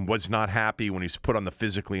was not happy when he was put on the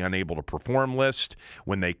physically unable to perform list.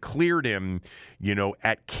 When they cleared him,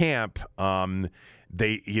 at camp,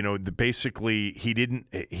 basically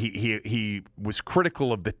he was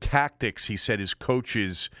critical of the tactics he said his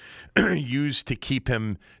coaches used to keep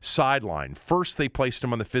him sidelined. First, they placed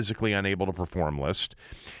him on the physically unable to perform list.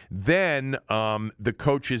 Then the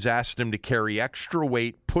coaches asked him to carry extra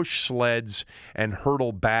weight, push sleds, and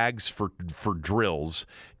hurdle bags for drills,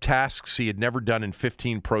 tasks he had never done in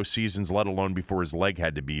 15 pro seasons, let alone before his leg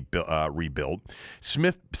had to be rebuilt.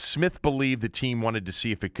 Smith believed the team wanted to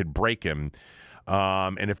see if it could break him.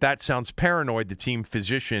 And if that sounds paranoid, the team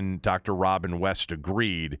physician, Dr. Robin West,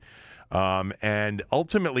 agreed. And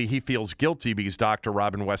ultimately, he feels guilty because Dr.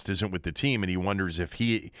 Robin West isn't with the team, and he wonders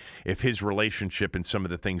if his relationship and some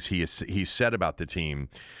of the things he said about the team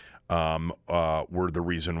were the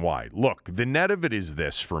reason why. Look, the net of it is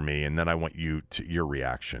this for me, and then I want your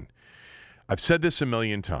reaction. I've said this a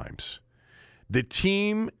million times. The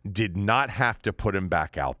team did not have to put him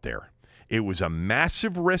back out there. It was a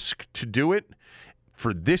massive risk to do it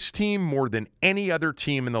for this team more than any other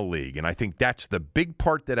team in the league. And I think that's the big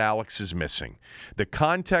part that Alex is missing. The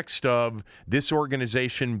context of this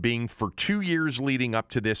organization being for 2 years leading up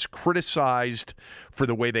to this criticized for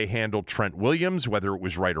the way they handled Trent Williams, whether it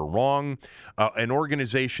was right or wrong. An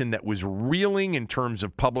organization that was reeling in terms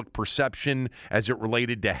of public perception as it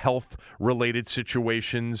related to health-related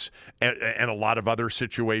situations and a lot of other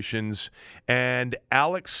situations. And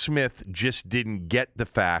Alex Smith just didn't get the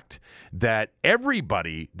fact that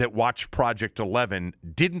everybody that watched Project 11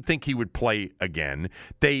 didn't think he would play again.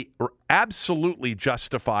 They were absolutely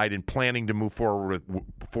justified in planning to move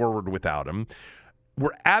forward without him.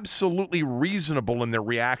 were absolutely reasonable in their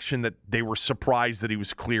reaction that they were surprised that he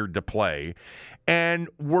was cleared to play, and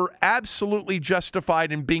were absolutely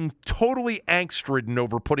justified in being totally angst-ridden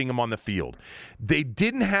over putting him on the field. They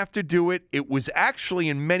didn't have to do it. It was actually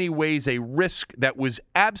in many ways a risk that was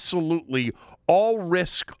absolutely all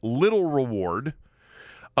risk, little reward.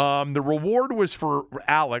 The reward was for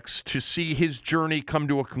Alex to see his journey come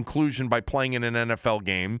to a conclusion by playing in an NFL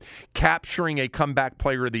game, capturing a Comeback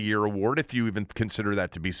Player of the Year award, if you even consider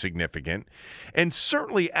that to be significant. And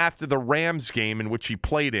certainly after the Rams game in which he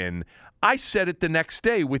played in, I said it the next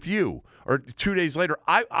day with you, or 2 days later,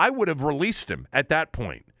 I would have released him at that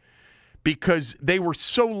point because they were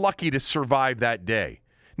so lucky to survive that day.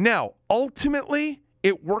 Now, ultimately,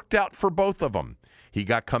 it worked out for both of them. He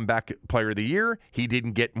got Comeback Player of the Year. He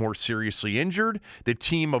didn't get more seriously injured. The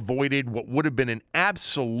team avoided what would have been an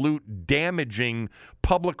absolute damaging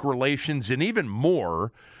public relations and even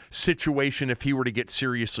more situation if he were to get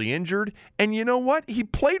seriously injured. And you know what? He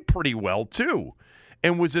played pretty well, too,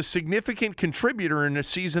 and was a significant contributor in a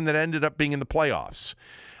season that ended up being in the playoffs.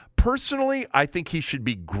 Personally, I think he should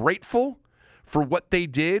be grateful for what they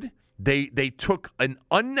did. They took an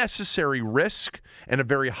unnecessary risk and a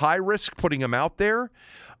very high risk putting him out there,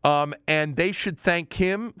 and they should thank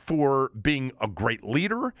him for being a great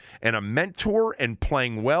leader and a mentor and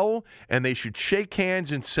playing well, and they should shake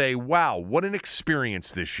hands and say, wow, what an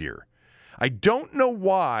experience this year. I don't know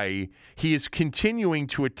why he is continuing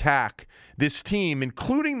to attack this team,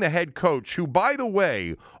 including the head coach, who, by the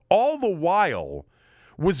way, all the while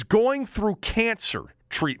was going through cancer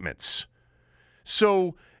treatments.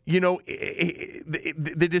 So, you know,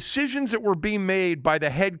 the decisions that were being made by the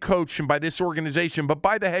head coach and by this organization, but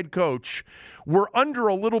by the head coach, were under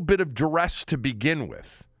a little bit of duress to begin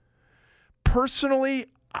with. Personally,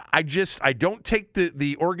 I don't take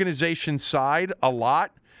the organization's side a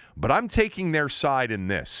lot, but I'm taking their side in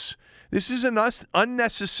this. This is an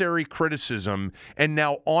unnecessary criticism and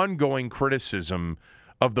now ongoing criticism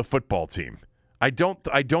of the football team. I don't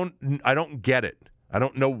get it. I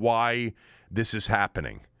don't know why this is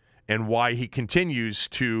happening and why he continues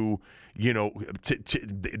to, you know,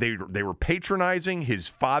 they were patronizing his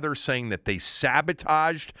father, saying that they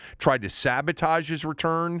tried to sabotage his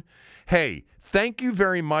return. Hey, thank you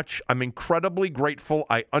very much. I'm incredibly grateful.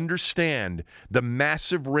 I understand the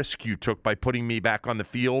massive risk you took by putting me back on the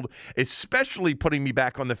field, especially putting me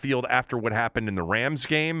back on the field after what happened in the Rams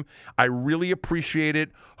game. I really appreciate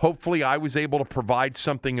it. Hopefully I was able to provide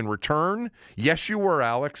something in return. Yes, you were,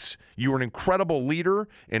 Alex. You were an incredible leader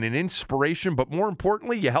and an inspiration, but more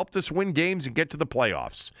importantly, you helped us win games and get to the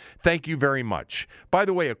playoffs. Thank you very much. By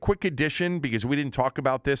the way, a quick addition, because we didn't talk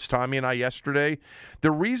about this, Tommy and I, yesterday. The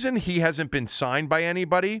reason he hasn't been signed by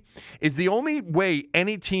anybody is the only way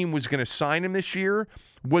any team was going to sign him this year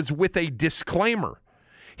was with a disclaimer.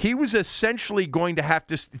 He was essentially going to have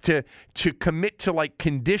to commit to like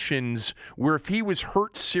conditions where if he was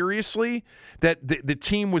hurt seriously, that the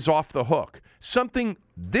team was off the hook. Something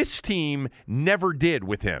this team never did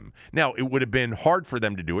with him. Now, it would have been hard for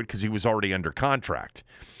them to do it because he was already under contract.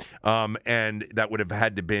 And that would have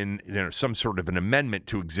had to been, you know, some sort of an amendment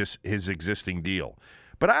to his existing deal.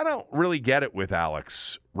 But I don't really get it with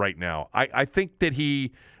Alex right now. I think that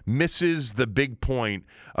he misses the big point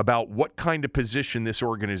about what kind of position this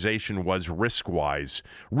organization was risk-wise.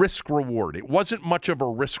 Risk-reward. It wasn't much of a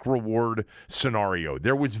risk-reward scenario.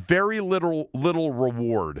 There was very little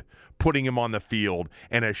reward putting him on the field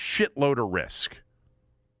and a shitload of risk.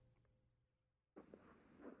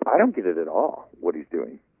 I don't get it at all, what he's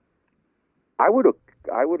doing. I would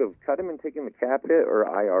have cut him and taken the cap hit or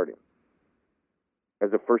IR'd him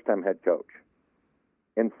as a first-time head coach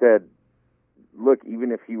and said, look,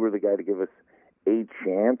 even if he were the guy to give us a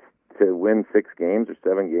chance to win 6 games or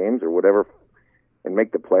 7 games or whatever and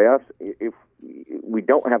make the playoffs, if we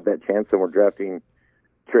don't have that chance, then we're drafting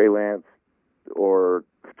Trey Lance or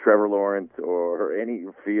Trevor Lawrence or any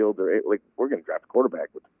field, or like we're going to draft a quarterback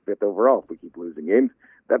with 5th overall if we keep losing games.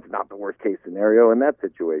 That's not the worst-case scenario in that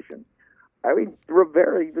situation. I mean,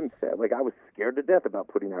 Rivera even said, like, I was scared to death about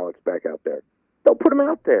putting Alex back out there. Don't put him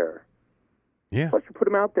out there. Yeah. Plus, you put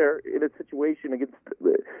him out there in a situation against,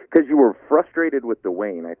 because you were frustrated with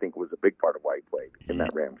Dwayne, I think was a big part of why he played in that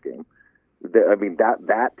Rams game. I mean,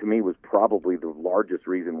 that to me was probably the largest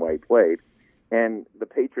reason why he played. And the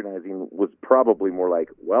patronizing was probably more like,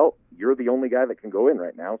 well, you're the only guy that can go in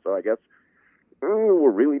right now, so I guess we're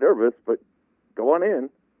really nervous, but go on in.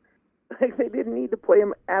 They didn't need to play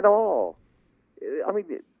him at all. I mean,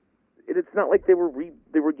 it's not like they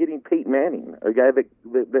were getting Peyton Manning, a guy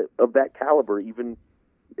that of that caliber, even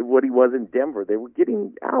what he was in Denver. They were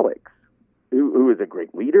getting Alex. who is a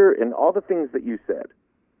great leader, and all the things that you said.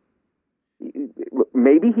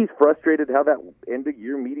 Maybe he's frustrated how that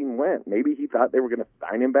end-of-year meeting went. Maybe he thought they were going to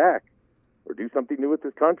sign him back or do something new with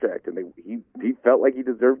his contract, and he felt like he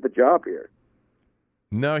deserved the job here.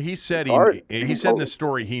 No, he said he said in the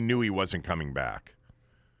story he knew he wasn't coming back.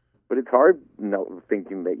 But it's hard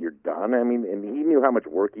thinking that you're done. I mean, and he knew how much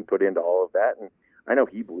work he put into all of that, and I know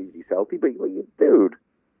he believes he's healthy, but dude,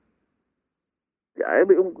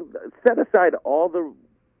 set aside all the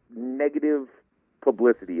negative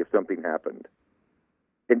publicity if something happened,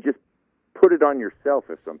 and just put it on yourself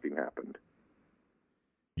if something happened.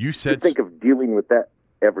 You said just think of dealing with that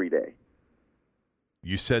every day.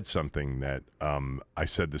 You said something that I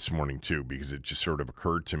said this morning too, because it just sort of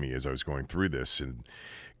occurred to me as I was going through this and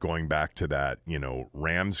going back to that,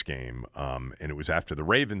 Rams game, and it was after the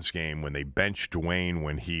Ravens game when they benched Dwayne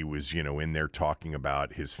when he was, in there talking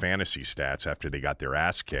about his fantasy stats after they got their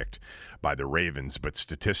ass kicked by the Ravens, but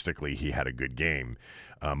statistically he had a good game.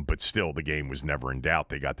 But still, the game was never in doubt.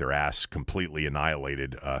 They got their ass completely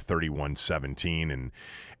annihilated, 31-17,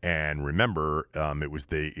 and remember,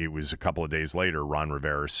 it was a couple of days later. Ron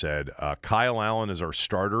Rivera said, "Kyle Allen is our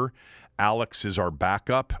starter, Alex is our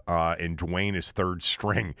backup, and Dwayne is third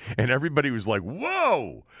string." And everybody was like,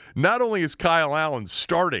 "Whoa!" Not only is Kyle Allen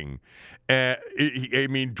starting,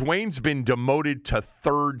 Dwayne's been demoted to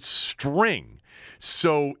third string,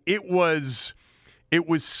 so it was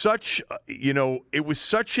such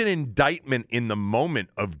an indictment in the moment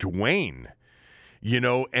of Dwayne,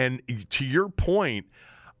 and to your point,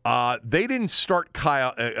 they didn't start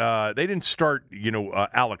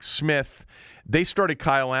Alex Smith. They started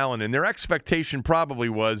Kyle Allen, and their expectation probably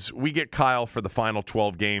was, we get Kyle for the final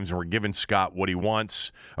 12 games, and we're giving Scott what he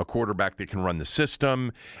wants, a quarterback that can run the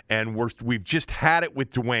system, and we've just had it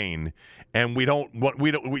with Dwayne, and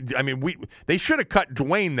they should have cut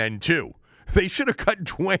Dwayne then too. They should have cut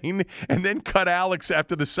Dwayne and then cut Alex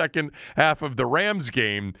after the second half of the Rams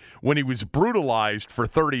game when he was brutalized for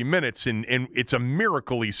 30 minutes, and it's a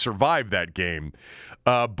miracle he survived that game.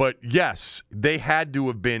 But yes, they had to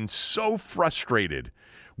have been so frustrated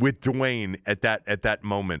with Dwayne at that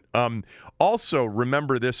moment. Also,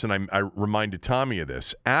 remember this, and I reminded Tommy of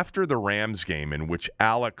this, after the Rams game in which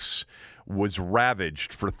Alex was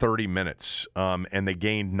ravaged for 30 minutes, and they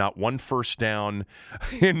gained not one first down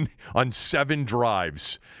on 7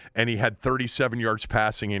 drives, and he had 37 yards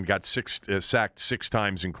passing and got sacked 6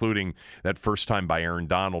 times, including that first time by Aaron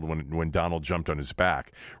Donald when Donald jumped on his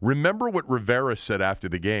back. Remember what Rivera said after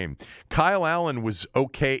the game. Kyle Allen was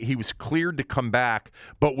okay. He was cleared to come back,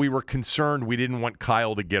 but we were concerned we didn't want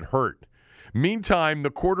Kyle to get hurt. Meantime,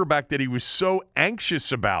 the quarterback that he was so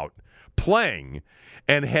anxious about playing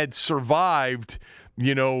and had survived,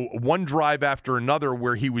 one drive after another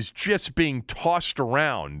where he was just being tossed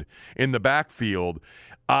around in the backfield,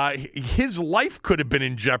 his life could have been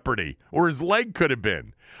in jeopardy, or his leg could have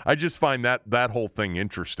been. I just find that whole thing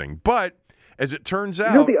interesting. But as it turns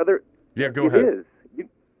out, yeah, go ahead. Is.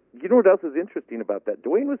 You know what else is interesting about that?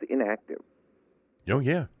 Dwayne was inactive. Oh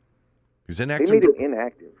yeah, he was inactive. They made him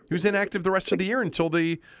inactive. He was inactive the rest of the year until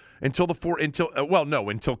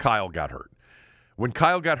Kyle got hurt. When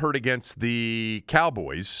Kyle got hurt against the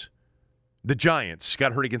Cowboys, the Giants,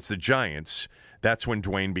 that's when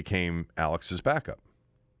Dwayne became Alex's backup.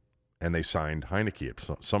 And they signed Heineke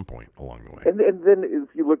at some point along the way. And then if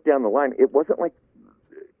you look down the line, it wasn't like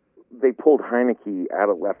they pulled Heineke out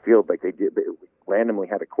of left field like they did. They randomly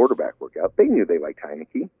had a quarterback work out. They knew they liked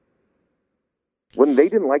Heineke. When they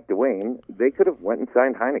didn't like Dwayne, they could have went and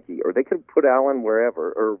signed Heineke, or they could have put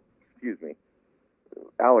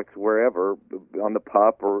Alex wherever on the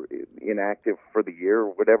PUP or inactive for the year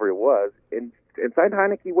or whatever it was, and signed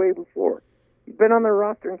Heineke way before. He's been on their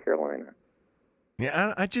roster in Carolina.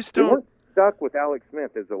 Yeah, I just don't. They weren't stuck with Alex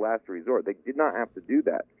Smith as a last resort. They did not have to do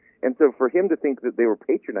that. And so for him to think that they were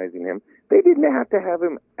patronizing him, they didn't have to have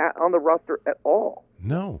him on the roster at all.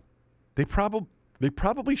 No, they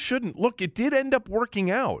probably shouldn't. Look, it did end up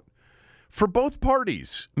working out for both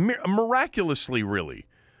parties, miraculously, really.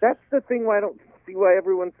 That's the thing why I don't see why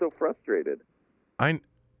everyone's so frustrated.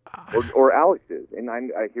 Or Alex is, and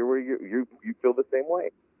I hear where you feel the same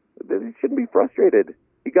way. He shouldn't be frustrated.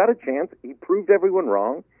 He got a chance. He proved everyone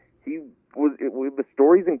wrong. The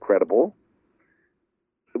story's incredible,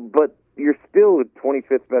 but you're still the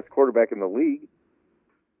 25th best quarterback in the league.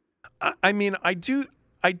 I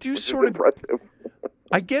do sort of.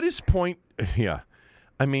 I get his point. Yeah.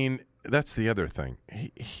 that's the other thing.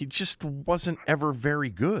 He just wasn't ever very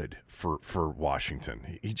good for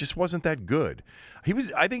Washington. He just wasn't that good.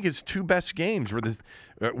 I think his two best games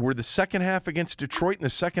were the second half against Detroit and the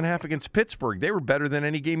second half against Pittsburgh. They were better than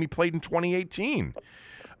any game he played in 2018.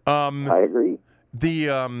 I agree.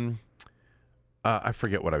 I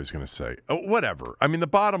forget what I was going to say. Oh, whatever. I mean, the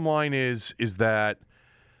bottom line is that,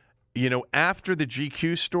 after the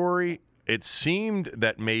GQ story, it seemed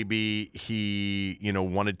that maybe he,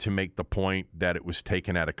 wanted to make the point that it was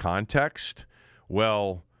taken out of context.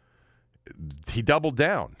 Well, he doubled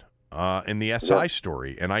down in the SI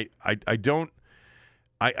story. And I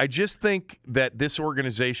just think that this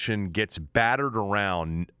organization gets battered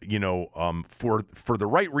around, for the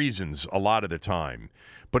right reasons a lot of the time.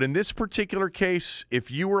 But in this particular case, if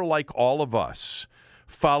you were like all of us,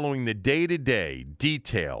 following the day-to-day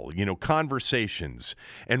detail, conversations,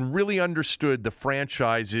 and really understood the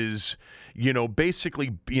franchise's, basically,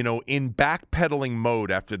 in backpedaling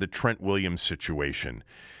mode after the Trent Williams situation.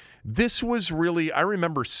 This was really, I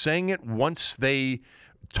remember saying it once they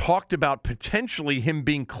talked about potentially him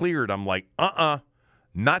being cleared. I'm like,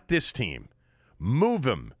 not this team. Move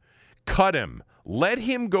him. Cut him. Let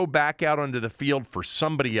him go back out onto the field for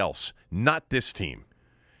somebody else, not this team.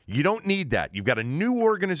 You don't need that. You've got a new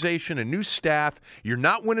organization, a new staff. You're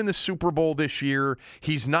not winning the Super Bowl this year.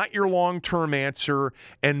 He's not your long-term answer.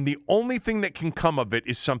 And the only thing that can come of it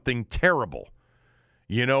is something terrible.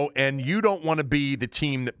 And you don't want to be the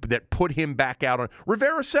team that put him back out on.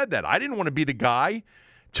 Rivera said that. I didn't want to be the guy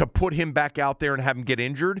to put him back out there and have him get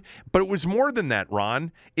injured. But it was more than that,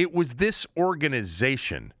 Ron. It was this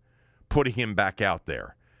organization putting him back out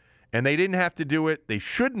there. And they didn't have to do it. They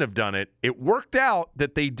shouldn't have done it. It worked out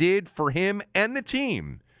that they did for him and the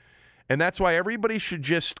team. And that's why everybody should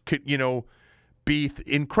just, be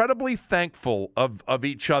incredibly thankful of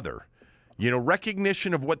each other.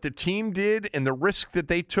 Recognition of what the team did and the risk that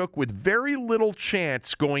they took with very little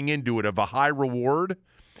chance going into it of a high reward.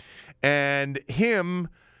 And him,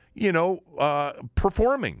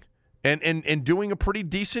 performing and doing a pretty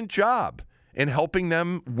decent job and helping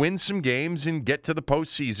them win some games and get to the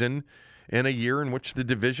postseason in a year in which the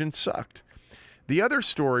division sucked. The other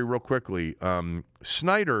story, real quickly,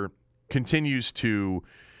 Snyder continues to,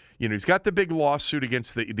 he's got the big lawsuit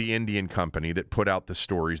against the Indian company that put out the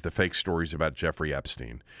stories, the fake stories about Jeffrey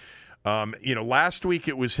Epstein. Last week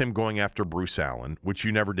it was him going after Bruce Allen, which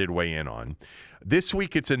you never did weigh in on. This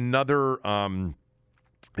week it's another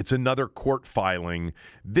court filing.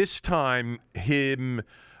 This time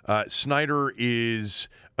Snyder is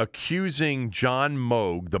accusing John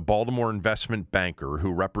Moog, the Baltimore investment banker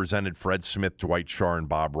who represented Fred Smith, Dwight Schrute, and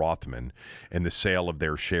Bob Rothman in the sale of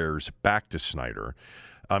their shares back to Snyder.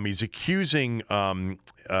 He's accusing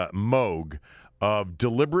Moog of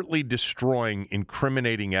deliberately destroying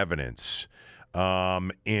incriminating evidence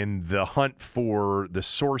in the hunt for the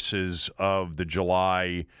sources of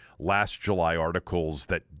the last July articles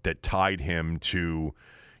that tied him to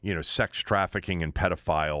sex trafficking and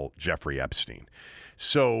pedophile Jeffrey Epstein.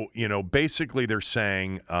 So, basically they're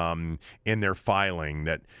saying in their filing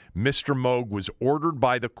that Mr. Moog was ordered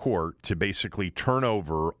by the court to basically turn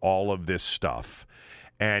over all of this stuff.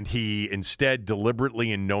 And he instead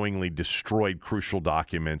deliberately and knowingly destroyed crucial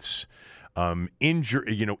documents,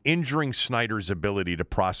 injuring Snyder's ability to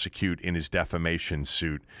prosecute in his defamation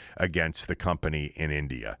suit against the company in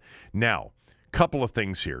India. Now, couple of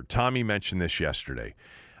things here. Tommy mentioned this yesterday.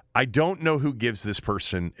 I don't know who gives this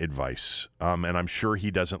person advice, and I'm sure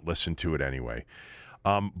he doesn't listen to it anyway.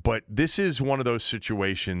 But this is one of those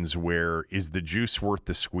situations where is the juice worth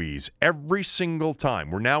the squeeze? Every single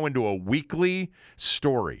time. We're now into a weekly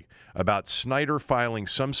story about Snyder filing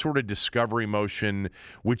some sort of discovery motion,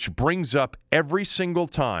 which brings up every single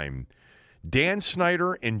time Dan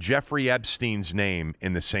Snyder and Jeffrey Epstein's name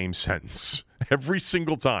in the same sentence. Every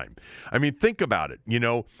single time. I mean, think about it.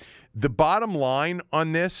 The bottom line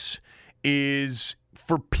on this is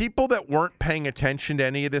for people that weren't paying attention to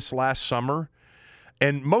any of this last summer,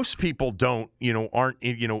 and most people aren't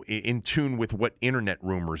in tune with what internet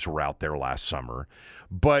rumors were out there last summer,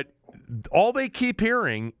 but all they keep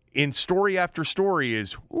hearing in story after story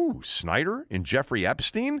is, Snyder and Jeffrey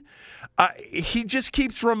Epstein? He just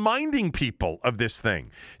keeps reminding people of this thing.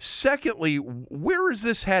 Secondly, where is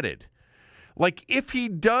this headed? Like, if he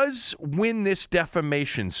does win this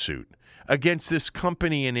defamation suit against this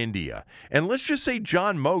company in India, and let's just say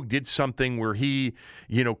John Moog did something where he,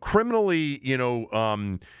 criminally,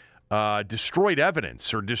 destroyed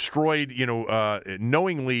evidence or destroyed,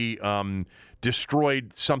 knowingly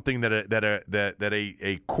destroyed something that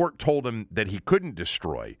a court told him that he couldn't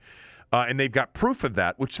destroy. And they've got proof of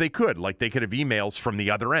that, which they could. Like, they could have emails from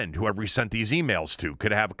the other end. Whoever he sent these emails to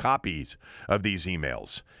could have copies of these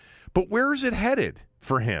emails. But where is it headed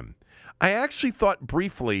for him? I actually thought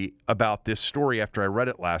briefly about this story after I read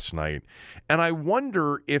it last night, and I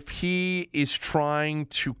wonder if he is trying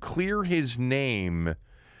to clear his name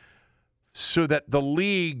so that the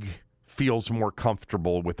league feels more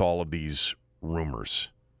comfortable with all of these rumors.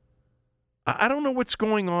 I don't know what's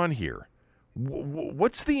going on here.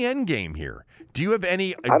 What's the end game here? Do you have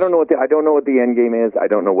any? I don't know what the end game is. I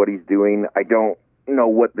don't know what he's doing. I don't know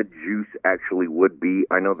what the juice actually would be.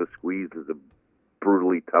 I know the squeeze is a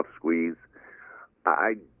brutally tough squeeze.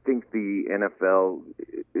 I think the NFL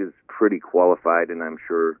is pretty qualified, and I'm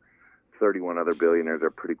sure 31 other billionaires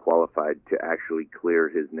are pretty qualified to actually clear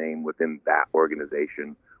his name within that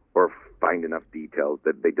organization or find enough details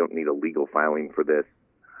that they don't need a legal filing for this.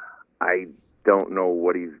 I don't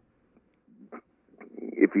know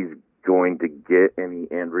if he's going to get any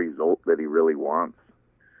end result that he really wants.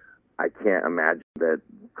 I can't imagine that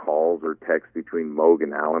calls or texts between Moog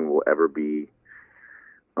and Allen will ever be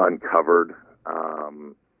uncovered.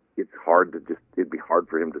 It'd be hard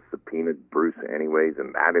for him to subpoena Bruce anyways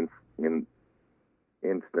in that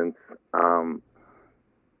instance.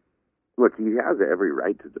 Look, he has every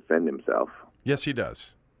right to defend himself. Yes, he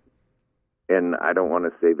does. And I don't want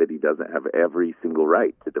to say that he doesn't have every single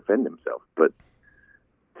right to defend himself, but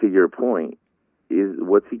to your point,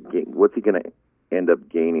 what's he going to end up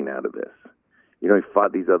gaining out of this? You know, he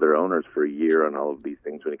fought these other owners for a year on all of these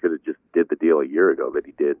things when he could have just did the deal a year ago that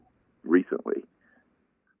he did recently.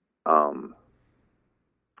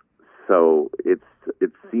 So it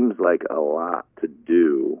seems like a lot to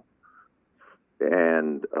do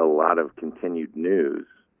and a lot of continued news.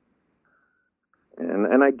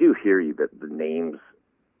 And I do hear you that the names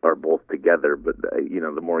are both together, but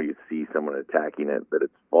the more you see someone attacking it that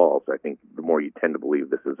it's false, I think the more you tend to believe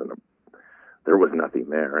there was nothing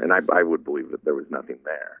there, and I would believe that there was nothing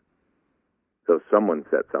there. So someone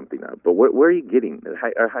set something up, but where are you getting?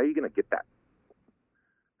 How are you going to get that?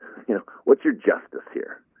 What's your justice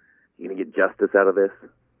here? You going to get justice out of this?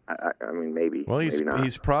 I mean, maybe. Well, maybe not.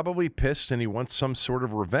 He's probably pissed and he wants some sort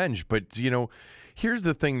of revenge. But here's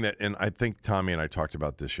the thing and I think Tommy and I talked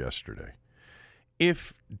about this yesterday.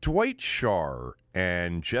 If Dwight Scharr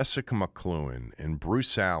and Jessica McLuhan and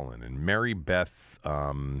Bruce Allen and Mary Beth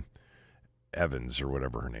Evans or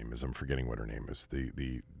whatever her name is, I'm forgetting what her name is,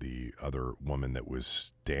 the other woman that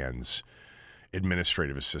was Dan's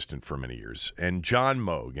administrative assistant for many years, and John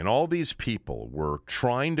Moog and all these people were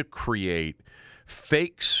trying to create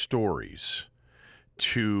fake stories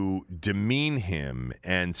to demean him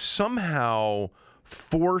and somehow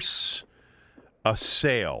force a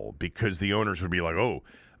sale because the owners would be like, oh,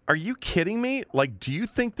 are you kidding me? Like, do you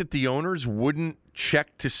think that the owners wouldn't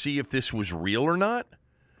check to see if this was real or not?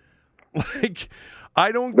 Like,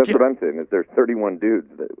 I don't That's what I'm saying, is there's 31 dudes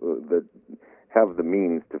that have the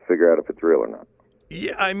means to figure out if it's real or not.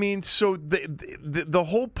 Yeah, I mean, so the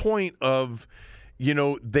whole point of,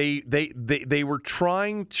 they were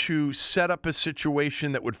trying to set up a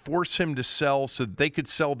situation that would force him to sell so that they could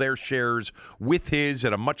sell their shares with his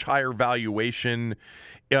at a much higher valuation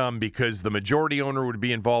because the majority owner would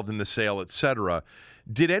be involved in the sale, et cetera.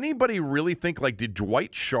 Did anybody really think, did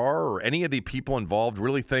Dwight Scharr or any of the people involved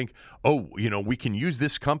really think, we can use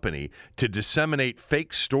this company to disseminate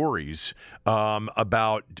fake stories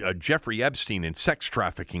about Jeffrey Epstein and sex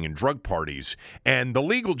trafficking and drug parties, and the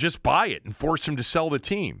league will just buy it and force him to sell the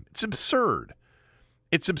team? It's absurd.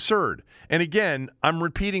 It's absurd. And again, I'm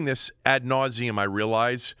repeating this ad nauseum, I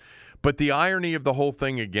realize, but the irony of the whole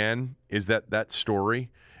thing, again, is that story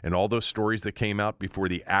and all those stories that came out before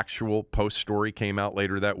the actual Post story came out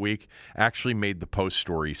later that week actually made the Post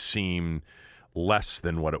story seem less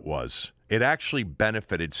than what it was. It actually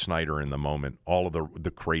benefited Snyder in the moment, all of the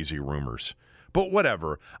crazy rumors. But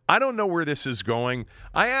whatever. I don't know where this is going.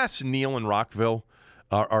 I asked Neil in Rockville,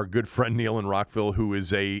 our good friend Neil in Rockville, who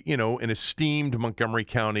is an esteemed Montgomery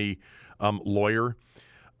County lawyer.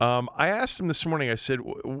 I asked him this morning, I said,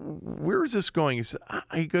 where is this going?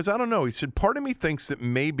 He goes, I don't know. He said, part of me thinks that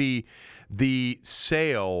maybe the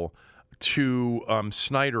sale to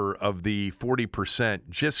Snyder of the 40%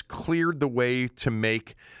 just cleared the way to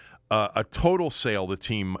make a total sale of the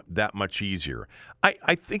team that much easier.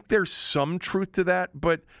 I think there's some truth to that,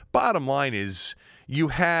 but bottom line is you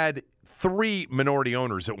had 3 minority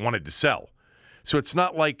owners that wanted to sell. So it's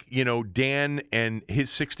not like, Dan and his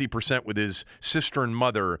 60% with his sister and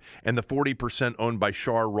mother and the 40% owned by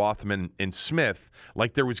Scharr, Rothman, and Smith,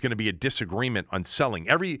 like there was going to be a disagreement on selling.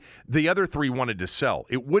 The other 3 wanted to sell.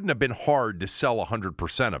 It wouldn't have been hard to sell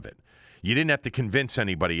 100% of it. You didn't have to convince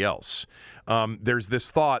anybody else. There's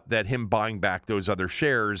this thought that him buying back those other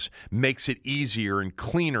shares makes it easier and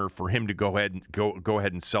cleaner for him to go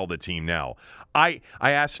ahead and sell the team now. I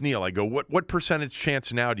asked Neil, I go, what percentage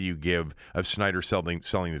chance now do you give of Snyder selling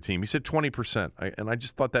the team? He said 20%, and I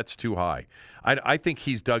just thought that's too high. I think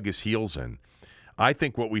he's dug his heels in. I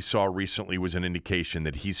think what we saw recently was an indication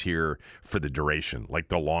that he's here for the duration, like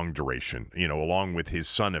the long duration, along with his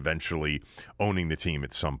son eventually owning the team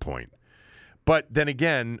at some point. But then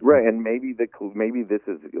again, right, and maybe this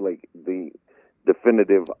is like the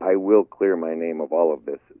definitive. I will clear my name of all of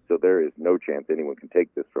this, so there is no chance anyone can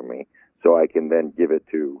take this from me. So I can then give it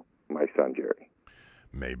to my son Jerry.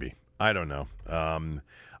 Maybe, I don't know.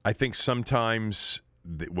 I think sometimes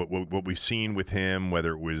what we've seen with him,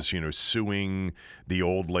 whether it was suing the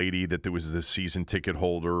old lady that there was the season ticket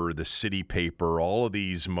holder, or the city paper, all of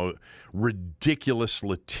these ridiculous,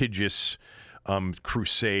 litigious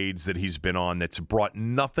crusades that he's been on, that's brought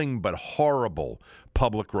nothing but horrible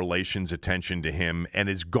public relations attention to him and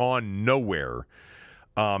has gone nowhere.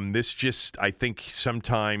 This just, I think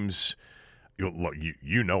sometimes,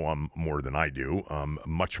 you know him more than I do,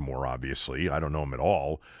 much more obviously. I don't know him at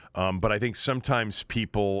all. But I think sometimes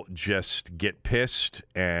people just get pissed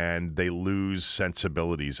and they lose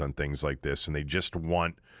sensibilities on things like this, and they just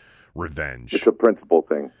want revenge. It's a principle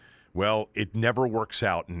thing. Well, it never works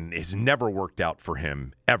out, and has never worked out for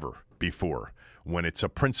him ever before. When it's a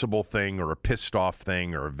principle thing or a pissed off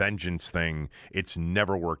thing or a vengeance thing, it's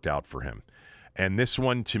never worked out for him. And this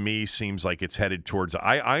one, to me, seems like it's headed towards,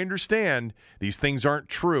 I understand these things aren't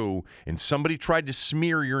true, and somebody tried to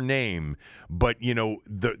smear your name, but,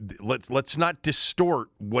 let's not distort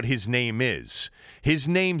what his name is. His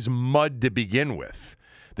name's mud to begin with.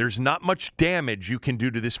 There's not much damage you can do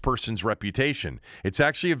to this person's reputation. It's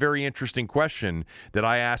actually a very interesting question that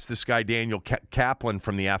I asked this guy, Daniel Kaplan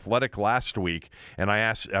from The Athletic last week, and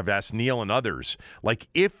I've asked Neil and others, like,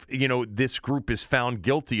 if, this group is found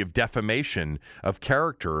guilty of defamation of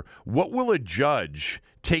character, what will a judge,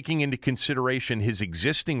 taking into consideration his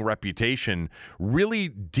existing reputation, really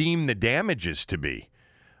deem the damages to be?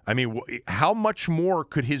 I mean, how much more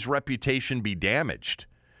could his reputation be damaged?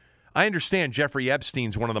 I understand Jeffrey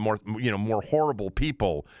Epstein's one of the more horrible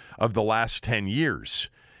people of the last 10 years,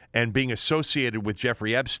 and being associated with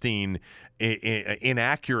Jeffrey Epstein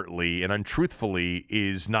inaccurately and untruthfully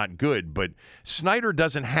is not good. But Snyder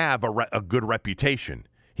doesn't have a good reputation.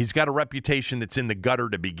 He's got a reputation that's in the gutter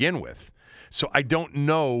to begin with. So I don't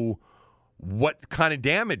know what kind of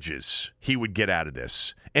damages he would get out of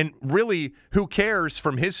this. And really, who cares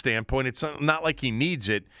from his standpoint? It's not like he needs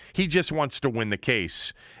it. He just wants to win the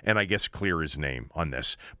case and, I guess, clear his name on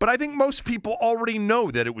this. But I think most people already know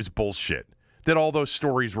that it was bullshit, that all those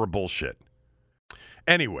stories were bullshit.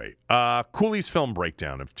 Anyway, Cooley's film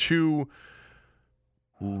breakdown of two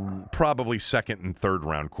probably second and third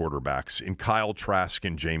round quarterbacks in Kyle Trask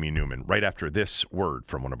and Jamie Newman, right after this word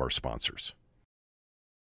from one of our sponsors.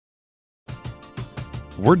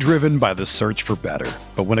 We're driven by the search for better.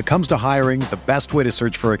 But when it comes to hiring, the best way to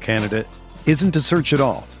search for a candidate isn't to search at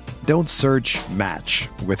all. Don't search, match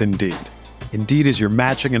with Indeed. Indeed is your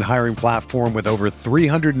matching and hiring platform with over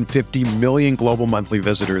 350 million global monthly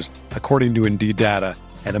visitors, according to Indeed data,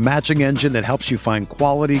 and a matching engine that helps you find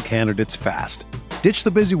quality candidates fast. Ditch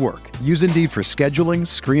the busy work. Use Indeed for scheduling,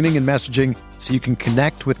 screening, and messaging so you can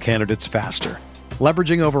connect with candidates faster.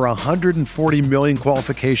 Leveraging over 140 million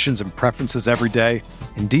qualifications and preferences every day,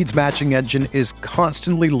 Indeed's matching engine is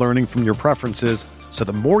constantly learning from your preferences, so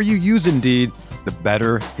the more you use Indeed, the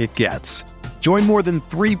better it gets. Join more than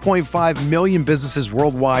 3.5 million businesses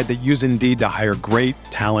worldwide that use Indeed to hire great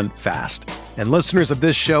talent fast. And listeners of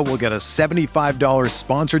this show will get a $75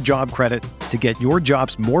 sponsored job credit to get your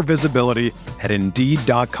jobs more visibility at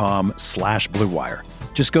Indeed.com/Blue Wire.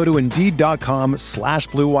 Just go to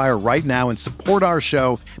Indeed.com/Blue Wire right now and support our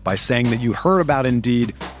show by saying that you heard about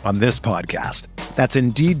Indeed on this podcast. That's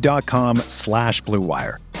Indeed.com/Blue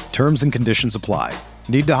Wire. Terms and conditions apply.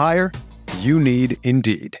 Need to hire? You need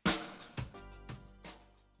Indeed.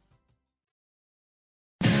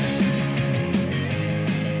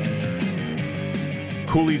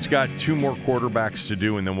 Cooley's got two more quarterbacks to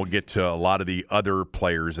do, and then we'll get to a lot of the other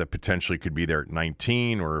players that potentially could be there at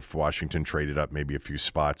 19, or if Washington traded up maybe a few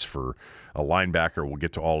spots for a linebacker, we'll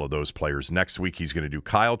get to all of those players next week. He's going to do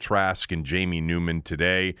Kyle Trask and Jamie Newman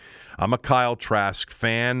today. I'm a Kyle Trask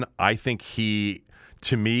fan. I think he,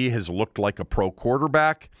 to me, has looked like a pro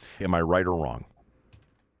quarterback. Am I right or wrong?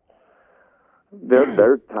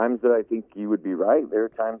 There are times that I think you would be right. There are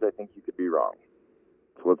times I think you could be wrong.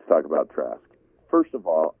 So let's talk about Trask. First of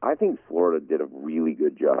all, I think Florida did a really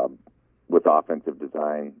good job with offensive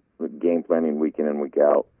design game planning week in and week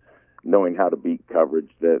out, knowing how to beat coverage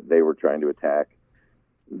that they were trying to attack.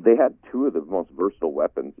 They had two of the most versatile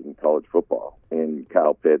weapons in college football in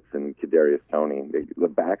Kyle Pitts and Kadarius Toney. The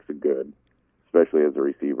backs are good, especially as a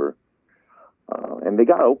receiver. And they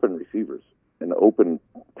got open receivers and open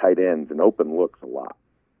tight ends and open looks a lot.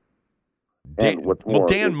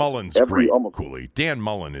 Dan Mullen's great, Cooley. Dan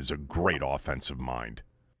Mullen is a great offensive mind.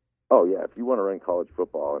 Oh, yeah. If you want to run college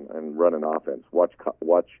football and run an offense, watch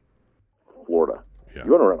Florida. Yeah. If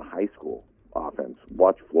you want to run a high school offense,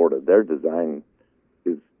 watch Florida. Their design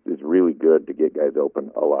is really good to get guys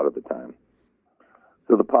open a lot of the time.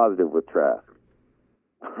 So the positive with Trask,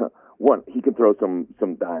 one, he can throw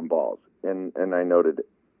some dime balls. And I noted,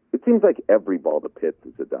 it seems like every ball to Pitts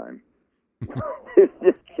is a dime. It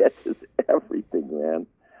just catches everything, man.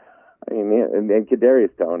 I mean, and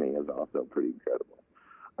Kadarius Toney is also pretty incredible.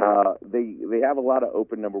 They have a lot of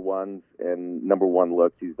open number ones and number one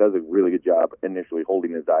looks. He does a really good job initially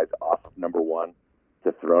holding his eyes off of number one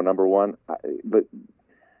to throw number one. But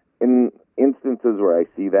in instances where I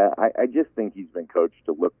see that, I just think he's been coached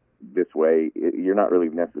to look this way. You're not really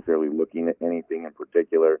necessarily looking at anything in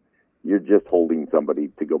particular. You're just holding somebody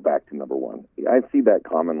to go back to number one. I see that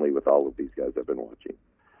commonly with all of these guys I've been watching.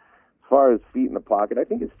 As far as feet in the pocket, I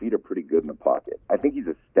think his feet are pretty good in the pocket. I think he's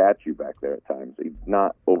a statue back there at times. He's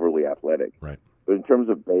not overly athletic. Right. But in terms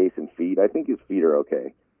of base and feet, I think his feet are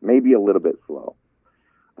okay. Maybe a little bit slow.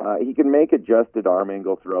 He can make adjusted arm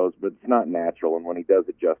angle throws, but it's not natural. And when he does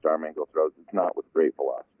adjust arm angle throws, it's not with great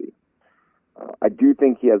velocity. I do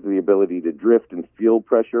think he has the ability to drift and field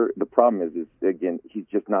pressure. The problem is again, he's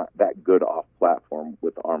just not that good off platform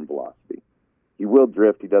with arm velocity. He will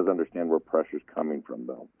drift. He does understand where pressure's coming from,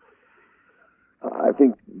 though. I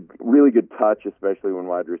think really good touch, especially when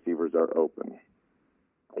wide receivers are open.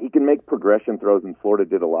 He can make progression throws, and Florida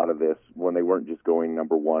did a lot of this when they weren't just going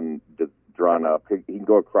number one, drawn up. He can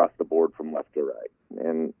go across the board from left to right.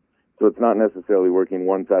 And so it's not necessarily working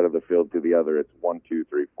one side of the field to the other. It's 1, 2,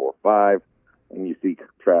 3, 4, 5. And you see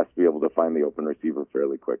Trask be able to find the open receiver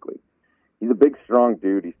fairly quickly. He's a big, strong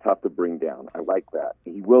dude. He's tough to bring down. I like that.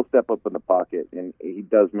 He will step up in the pocket, and he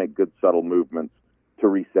does make good, subtle movements to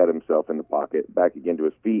reset himself in the pocket. Back again to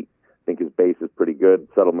his feet. I think his base is pretty good.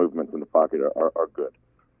 Subtle movements in the pocket are good.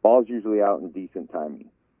 Ball's usually out in decent timing.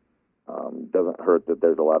 Doesn't hurt that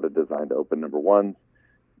there's a lot of design to open number ones.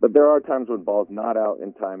 But there are times when ball's not out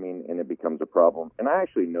in timing, and it becomes a problem. And I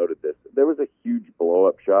actually noted this. There was a huge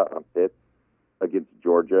blow-up shot on Pitts against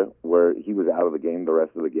Georgia, where he was out of the game the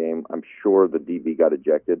rest of the game. I'm sure the DB got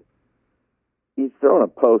ejected. He's thrown a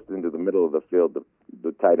post into the middle of the field,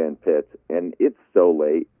 the tight end Pitts, and it's so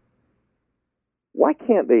late. Why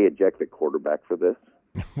can't they eject the quarterback for this?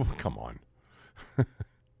 Come on.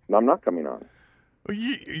 No, I'm not coming on.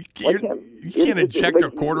 You can't eject a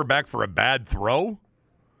quarterback for a bad throw?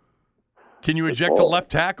 Can you eject a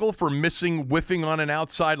left tackle for whiffing on an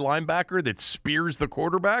outside linebacker that spears the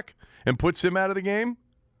quarterback and puts him out of the game?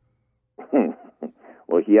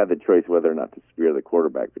 Well, he had the choice whether or not to spear the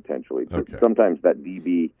quarterback potentially. Okay. Sometimes that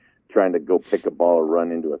DB trying to go pick a ball or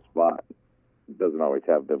run into a spot doesn't always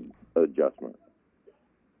have the adjustment.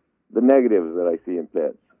 The negatives that I see in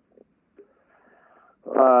Pitts.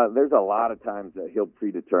 There's a lot of times that he'll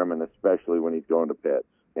predetermine, especially when he's going to Pitts,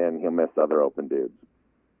 and he'll miss other open dudes.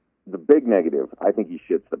 The big negative, I think he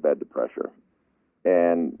shits the bed to pressure.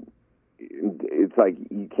 And it's like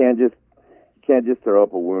you can't just throw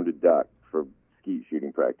up a wounded duck for skeet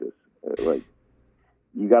shooting practice. Like,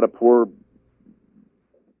 you got a poor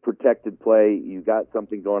protected play, you got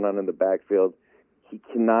something going on in the backfield. He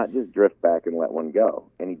cannot just drift back and let one go.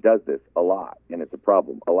 And he does this a lot, and it's a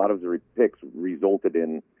problem. A lot of his picks resulted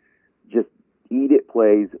in just eat it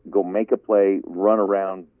plays, go make a play, run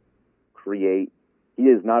around, create. He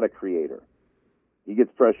is not a creator. He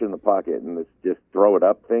gets pressure in the pocket, and this just throw it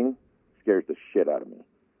up thing scares the shit out of me.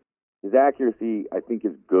 His accuracy, I think,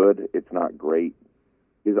 is good. It's not great.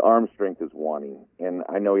 His arm strength is wanting. And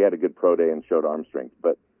I know he had a good pro day and showed arm strength,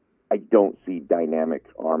 but I don't see dynamic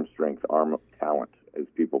arm strength, arm talent, as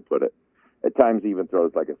people put it. At times, he even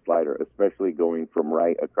throws like a slider, especially going from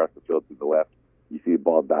right across the field to the left. You see the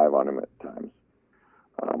ball dive on him at times.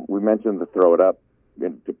 We mentioned the throw it up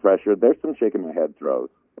into pressure. There's some shaking my head throws.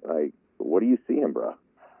 Like, what are you seeing, bro?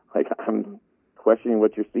 Like, I'm questioning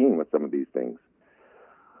what you're seeing with some of these things.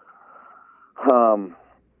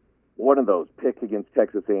 One of those picks against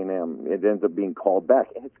Texas A&M, it ends up being called back,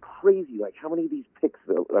 and it's crazy. Like, how many of these picks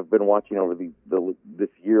that I've been watching over this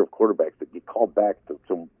year of quarterbacks that get called back to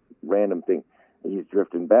some random thing? And he's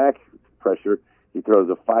drifting back, pressure. He throws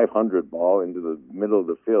a 500 ball into the middle of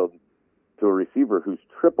the field to a receiver who's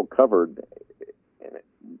triple covered,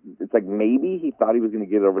 and It's like maybe he thought he was going to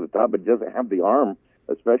get it over the top, but doesn't have the arm,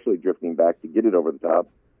 especially drifting back, to get it over the top.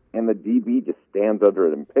 And the DB just stands under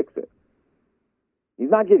it and picks it. He's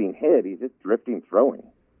not getting hit. He's just drifting, throwing.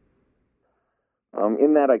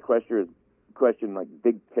 In that, I question like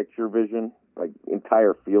big picture vision, like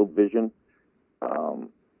entire field vision. I'm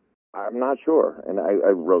not sure. And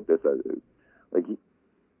I wrote this. Like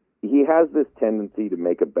he has this tendency to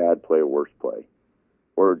make a bad play a worse play,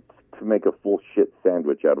 or to make a full shit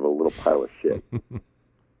sandwich out of a little pile of shit.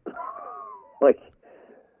 Like,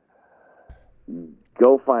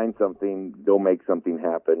 go find something, go make something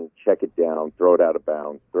happen, check it down, throw it out of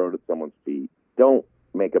bounds, throw it at someone's feet. Don't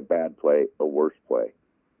make a bad play a worse play.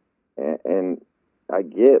 And I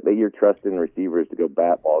get that you're trusting receivers to go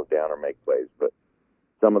bat balls down or make plays, but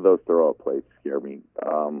some of those throw-out plays scare me.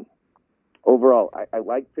 Overall, I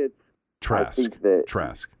like Pitts. Trask.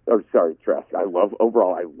 Trask. I love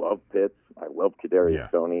Pitts. I love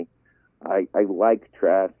Kadarius Toney. I like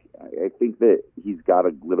Trask. I think that he's got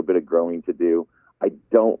a little bit of growing to do. I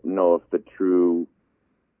don't know if the true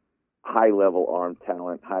high-level arm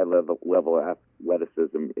talent, high-level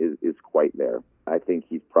athleticism is quite there. I think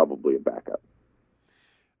he's probably a backup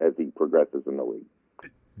as he progresses in the league.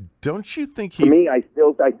 Don't you think he... To me, I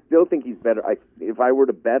still think he's better. If I were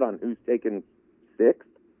to bet on who's taken sixth,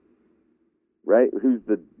 right, who's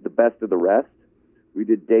the best of the rest, we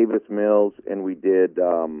did Davis Mills, and we did...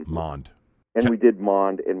 Mond. And we did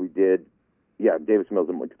Mond, and we did... Yeah, Davis Mills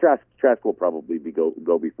and Mond. Trask will probably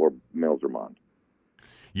go before Mills or Mond.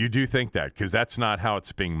 You do think that, because that's not how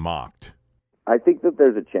it's being mocked. I think that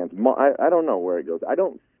there's a chance. I don't know where it goes. I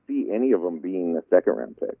don't see any of them being a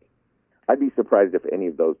second-round pick. I'd be surprised if any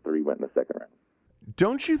of those three went in the second round.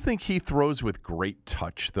 Don't you think he throws with great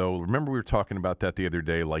touch, though? Remember we were talking about that the other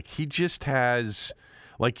day? Like, he just has...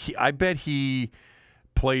 I bet he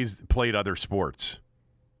played other sports.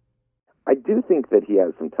 I do think that he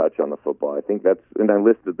has some touch on the football. I think that's... And I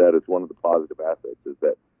listed that as one of the positive aspects, is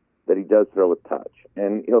that he does throw with touch.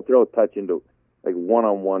 And he'll throw a touch into, like,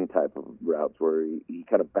 one-on-one type of routes where he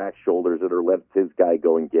kind of back shoulders it or lets his guy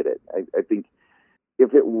go and get it. I think...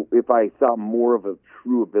 If I saw more of a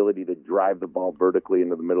true ability to drive the ball vertically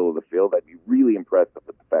into the middle of the field, I'd be really impressed with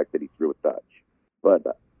the fact that he threw with touch. But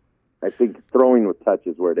I think throwing with touch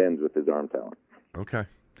is where it ends with his arm talent. Okay.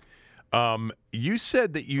 You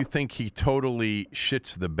said that you think he totally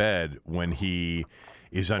shits the bed when he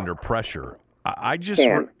is under pressure. I just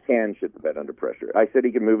can shit the bed under pressure. I said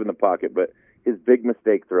he can move in the pocket, but his big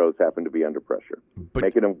mistake throws happen to be under pressure,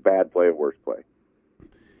 making a bad play a worse play.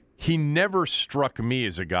 He never struck me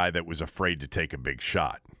as a guy that was afraid to take a big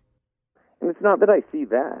shot. And it's not that I see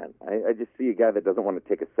that. I just see a guy that doesn't want to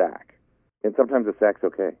take a sack. And sometimes a sack's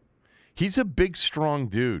okay. He's a big, strong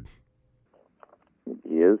dude.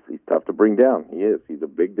 He is. He's tough to bring down. He is. He's a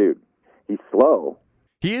big dude. He's slow.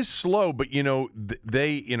 He is slow, but,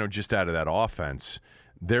 they, just out of that offense,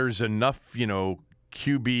 there's enough,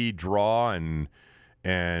 QB draw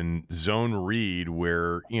and zone read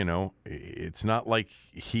where, it's not like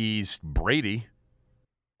he's Brady.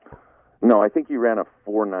 No, I think he ran a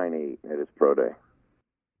 4.98 at his pro day.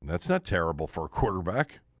 That's not terrible for a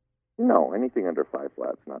quarterback. No, anything under 5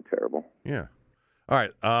 flat's not terrible. Yeah. All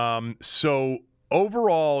right. So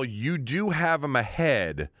overall, you do have him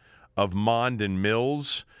ahead of Mond and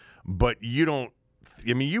Mills, but you don't.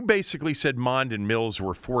 You basically said Mond and Mills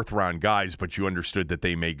were fourth-round guys, but you understood that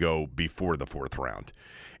they may go before the fourth round.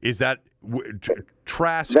 Is that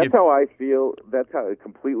Trask? That's how I feel. That's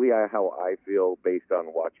completely how I feel based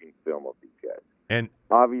on watching film of these guys. And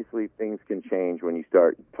obviously, things can change when you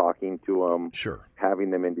start talking to them, sure, having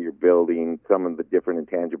them into your building, some of the different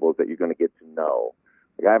intangibles that you're going to get to know.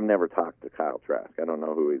 Like, I've never talked to Kyle Trask. I don't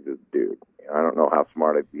know who he's this dude. I don't know how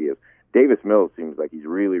smart he is. Davis Mills seems like he's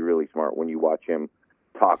really, really smart when you watch him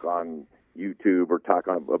talk on YouTube or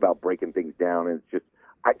about breaking things down. And it's just,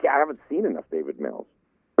 I haven't seen enough Davis Mills.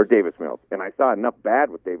 And I saw enough bad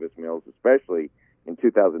with Davis Mills, especially in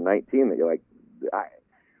 2019, that you're like,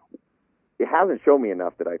 it hasn't shown me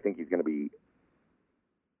enough that I think he's going to be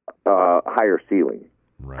higher ceiling.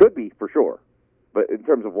 Right. Could be, for sure. But in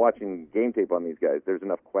terms of watching game tape on these guys, there's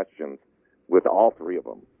enough questions with all three of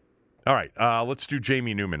them. All right, let's do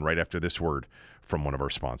Jamie Newman right after this word from one of our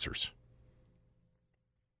sponsors.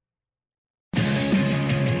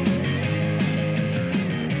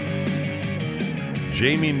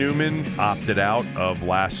 Jamie Newman opted out of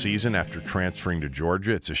last season after transferring to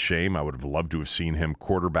Georgia. It's a shame. I would have loved to have seen him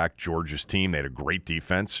quarterback Georgia's team. They had a great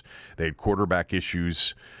defense. They had quarterback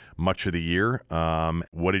issues much of the year.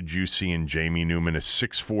 What did you see in Jamie Newman, a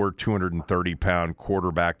 6'4", 230-pound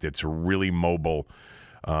quarterback that's really mobile,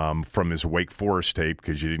 from his Wake Forest tape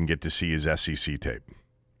because you didn't get to see his SEC tape?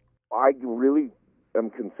 I really am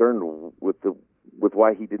concerned with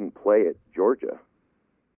why he didn't play at Georgia.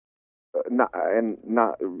 Not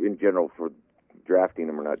in general for drafting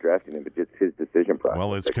him or not drafting him, but just his decision process.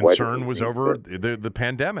 Well, his concern was over the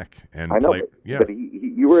pandemic. And I know, yeah. But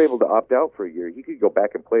you were able to opt out for a year. He could go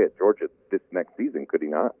back and play at Georgia this next season, could he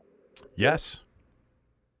not? Yes.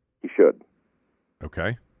 He should.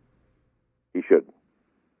 Okay. He should.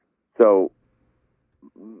 So,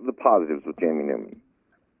 the positives with Jamie Newman.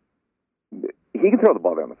 He can throw the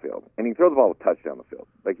ball down the field, and he can throw the ball with touch down the field.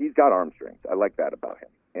 Like, he's got arm strength. I like that about him.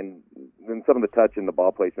 And then some of the touch and the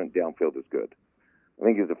ball placement downfield is good. I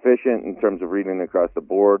think he's efficient in terms of reading across the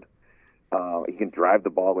board. He can drive the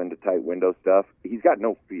ball into tight window stuff. He's got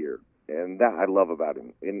no fear, and that I love about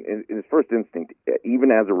him. In his first instinct, even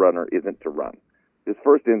as a runner, isn't to run. His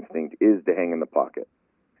first instinct is to hang in the pocket.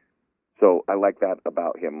 So I like that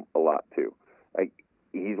about him a lot, too. Like,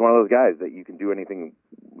 he's one of those guys that you can do anything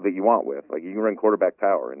that you want with. Like, you can run quarterback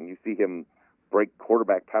power, and you see him break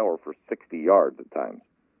quarterback power for 60 yards at times.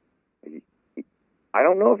 I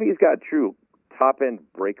don't know if he's got true top-end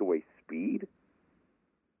breakaway speed.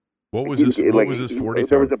 What was his 40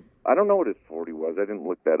 time? I don't know what his 40 was. I didn't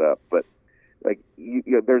look that up. But, like,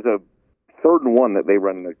 there's a 3rd and 1 that they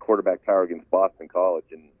run in the quarterback power against Boston College,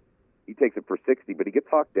 and he takes it for 60, but he gets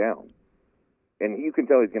hawked down. And you can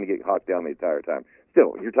tell he's going to get hawked down the entire time.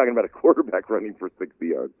 Still, you're talking about a quarterback running for 60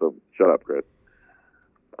 yards, so shut up, Chris.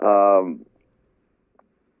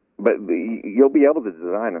 But you'll be able to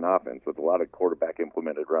design an offense with a lot of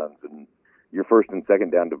quarterback-implemented runs, and your first and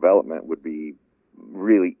second down development would be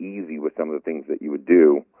really easy with some of the things that you would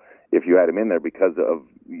do if you had him in there because of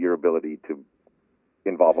your ability to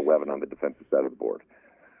involve 11 on the defensive side of the board.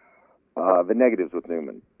 The negatives with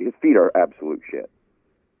Newman, his feet are absolute shit.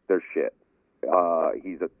 They're shit.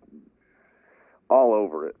 He's all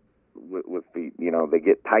over it with feet. You know, they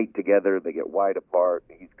get tight together, they get wide apart.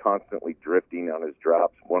 He's constantly drifting on his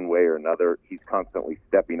drops one way or another. He's constantly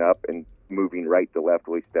stepping up and moving right to left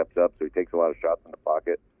while he steps up, so he takes a lot of shots in the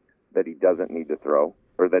pocket that he doesn't need to throw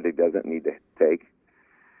or that he doesn't need to take.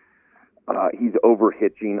 He's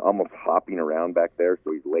over-hitching, almost hopping around back there,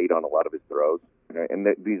 so he's late on a lot of his throws. And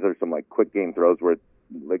these are some, like, quick game throws where,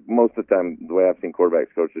 like, most of the time, the way I've seen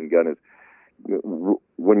quarterbacks coached in gun is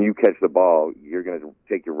when you catch the ball, you're going to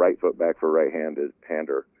take your right foot back for a right-handed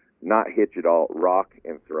hander, not hitch at all, rock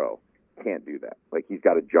and throw. Can't do that. Like, he's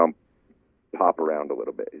got to jump, hop around a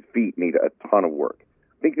little bit. His feet need a ton of work.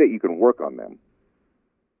 I think that you can work on them,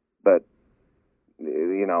 but,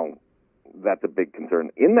 you know, that's a big concern.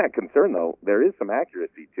 In that concern, though, there is some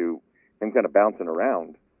accuracy to him kind of bouncing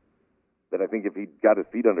around that I think if he got his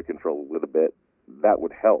feet under control a little bit, that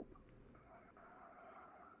would help.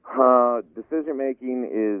 Decision-making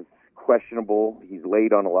is questionable. He's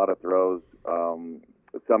late on a lot of throws.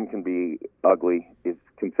 Some can be ugly. His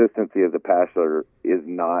consistency as a passer is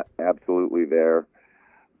not absolutely there.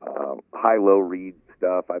 High-low read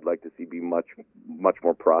stuff I'd like to see be much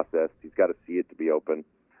more processed. He's got to see it to be open.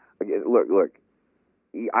 Again, look.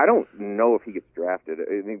 I don't know if he gets drafted.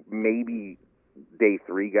 I think maybe day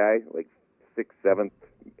 3 guy, like 6th, 7th,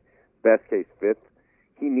 best case 5th.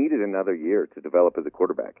 He needed another year to develop as a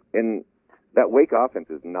quarterback. And that Wake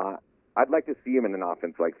offense is not – I'd like to see him in an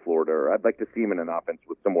offense like Florida, or I'd like to see him in an offense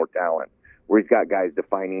with some more talent where he's got guys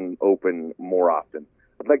defining open more often.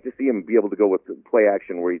 I'd like to see him be able to go with play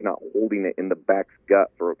action where he's not holding it in the back's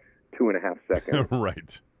gut for 2.5 seconds.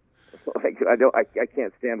 Right. Like, I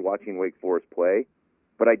can't stand watching Wake Forest play,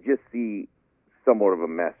 but I just see somewhat of a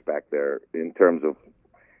mess back there in terms of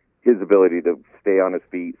his ability to stay on his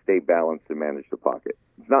feet, stay balanced, and manage the pocket.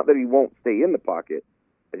 It's not that he won't stay in the pocket.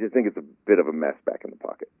 I just think it's a bit of a mess back in the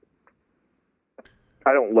pocket.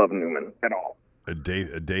 I don't love Newman at all. A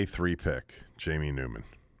day 3 pick, Jamie Newman.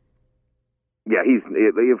 Yeah,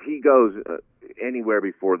 if he goes anywhere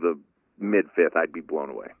before the mid-5th, I'd be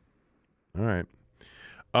blown away. All right.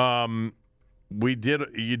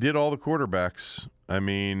 You did all the quarterbacks. I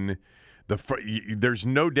mean, there's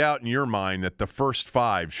no doubt in your mind that the first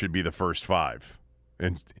 5 should be the first 5.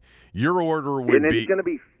 And your order would be... And it's going to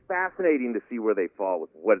be fascinating to see where they fall with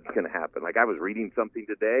what's going to happen. Like, I was reading something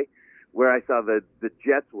today where I saw the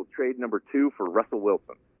Jets will trade number 2 for Russell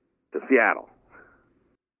Wilson to Seattle.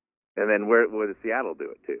 And then where does Seattle do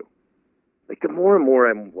it, too? Like, the more and more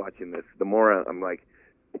I'm watching this, the more I'm like,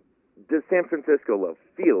 does San Francisco love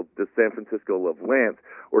Fields? Does San Francisco love Lance?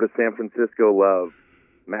 Or does San Francisco love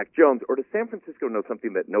Mac Jones? Or does San Francisco know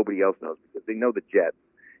something that nobody else knows because they know the Jets?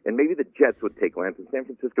 And maybe the Jets would take Lance, and San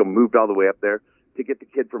Francisco moved all the way up there to get the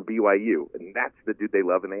kid from BYU, and that's the dude they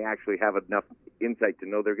love, and they actually have enough insight to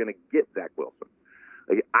know they're going to get Zach Wilson.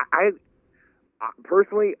 Like, I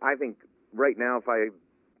personally, I think right now, if I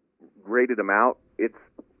graded them out, it's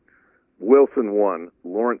Wilson 1,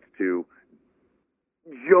 Lawrence 2,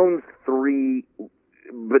 Jones 3,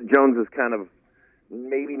 but Jones is kind of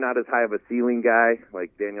maybe not as high of a ceiling guy,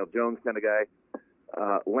 like Daniel Jones kind of guy.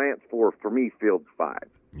 Lance 4, for me, Fields 5.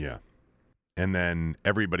 Yeah. And then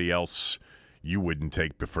everybody else you wouldn't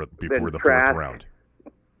take before the Trask, fourth round.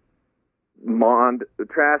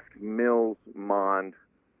 Trask, Mills, Mond,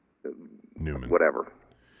 Newman. Whatever.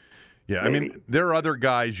 Yeah, Maybe. I mean, there are other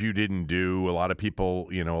guys you didn't do. A lot of people,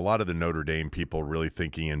 a lot of the Notre Dame people really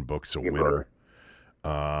think Ian Book's a winner.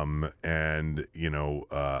 And,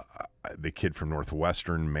 the kid from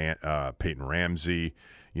Northwestern, Peyton Ramsey,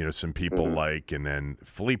 some people like, and then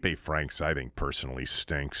Felipe Franks, I think, personally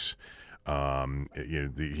stinks.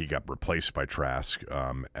 He got replaced by Trask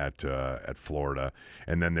at Florida.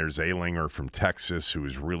 And then there's Alinger from Texas, who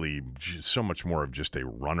is really so much more of just a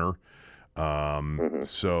runner.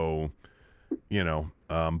 So,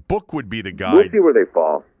 Book would be the guy. We'll see where they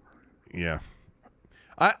fall. Yeah.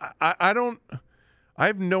 I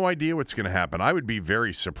have no idea what's going to happen. I would be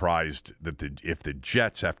very surprised that if the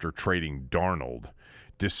Jets, after trading Darnold,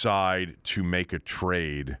 decide to make a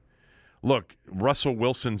trade. Look, Russell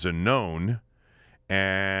Wilson's a known,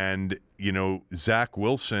 and, Zach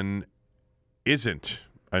Wilson isn't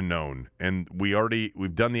a known. And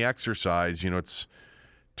we've done the exercise. It's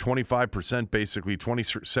 25%, basically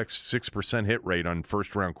 26% hit rate on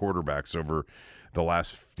first-round quarterbacks over the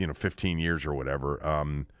last 15 years or whatever.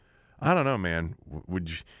 I don't know, man.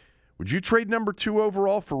 Would you trade number 2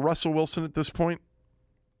 overall for Russell Wilson at this point?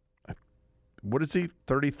 What is he?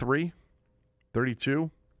 33?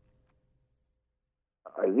 32?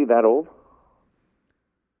 Is he that old?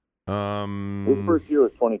 His first year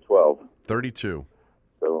was 2012. 32.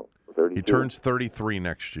 So 32. He turns 33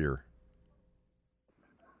 next year.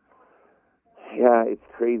 Yeah, it's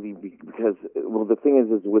crazy because, the thing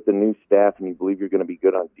is with the new staff and you believe you're going to be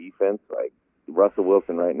good on defense, like Russell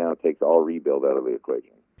Wilson right now takes all rebuild out of the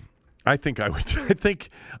equation. I think I would.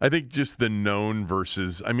 I think just the known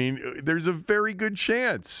versus. I mean, there's a very good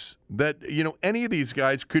chance that any of these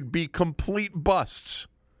guys could be complete busts.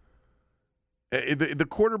 The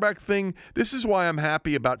quarterback thing. This is why I'm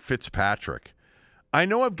happy about Fitzpatrick. I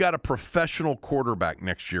know I've got a professional quarterback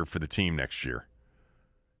next year for the team next year.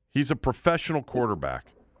 He's a professional quarterback.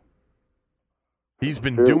 He's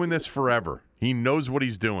been doing this forever. He knows what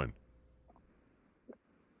he's doing.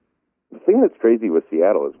 The thing that's crazy with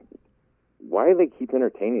Seattle is why do they keep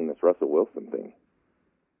entertaining this Russell Wilson thing?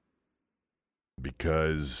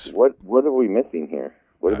 Because what are we missing here?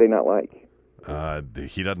 What do they not like?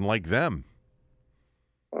 He doesn't like them.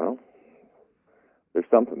 Well, there's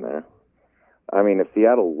something there. I mean, if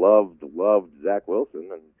Seattle loved Zach Wilson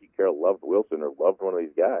and Pete Carroll loved Wilson or loved one of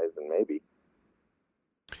these guys, then maybe.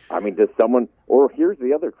 I mean, does someone? Or here's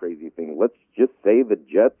the other crazy thing. Let's just say the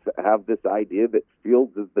Jets have this idea that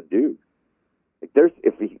Fields is the dude. Like they're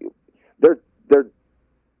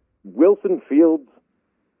Wilson, Fields,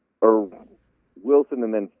 or Wilson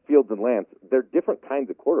and then Fields and Lance. They're different kinds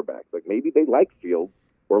of quarterbacks. Like maybe they like Fields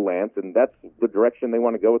or Lance, and that's the direction they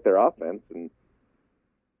want to go with their offense. And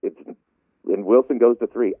Wilson goes to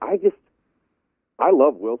 3. I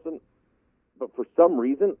love Wilson, but for some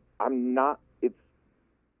reason I'm not. It's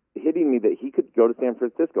hitting me that he could go to San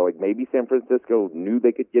Francisco. Like maybe San Francisco knew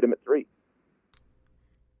they could get him at 3.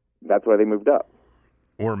 That's why they moved up.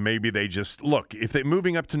 Or maybe they just look. If they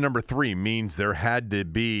moving up to number 3 means there had to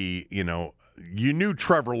be, you knew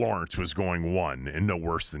Trevor Lawrence was going 1 and no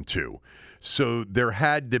worse than 2, so there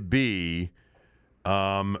had to be,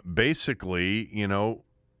 basically,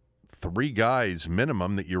 3 guys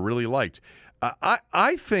minimum that you really liked.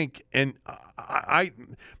 I think, and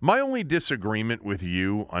my only disagreement with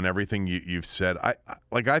you on everything you've said,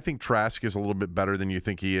 I think Trask is a little bit better than you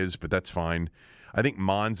think he is, but that's fine. I think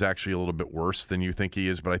Mond's actually a little bit worse than you think he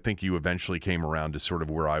is, but I think you eventually came around to sort of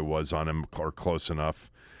where I was on him, or close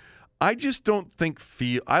enough. I just don't think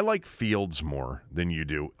I like Fields more than you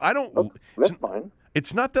do. I don't. Oh, that's fine.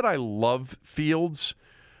 It's not that I love Fields,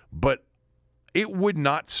 but it would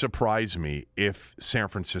not surprise me if San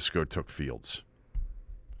Francisco took Fields.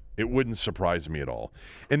 It wouldn't surprise me at all.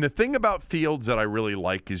 And the thing about Fields that I really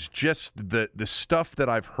like is just the stuff that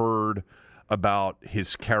I've heard about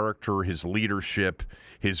his character, his leadership,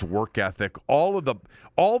 his work ethic, all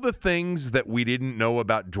the things that we didn't know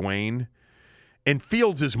about Dwayne. And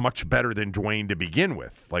Fields is much better than Dwayne to begin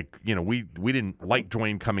with. Like, we didn't like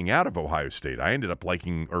Dwayne coming out of Ohio State. I ended up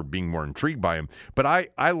liking or being more intrigued by him. But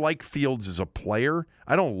I like Fields as a player.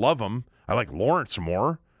 I don't love him. I like Lawrence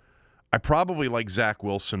more. I probably like Zach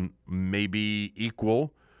Wilson maybe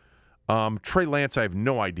equal. Trey Lance, I have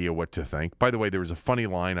no idea what to think. By the way, there was a funny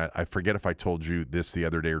line. I forget if I told you this the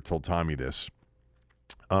other day or told Tommy this.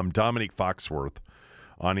 Dominique Foxworth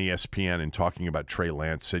on ESPN and talking about Trey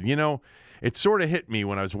Lance said, it sort of hit me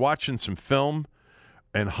when I was watching some film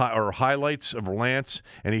and highlights of Lance,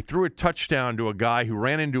 and he threw a touchdown to a guy who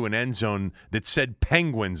ran into an end zone that said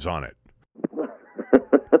Penguins on it.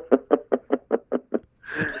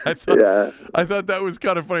 I thought that was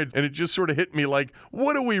kind of funny, and it just sort of hit me like,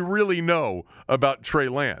 what do we really know about Trey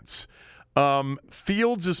Lance?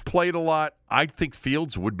 Fields has played a lot. I think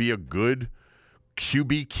Fields would be a good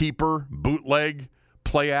QB keeper, bootleg,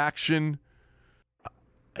 play action.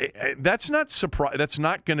 That's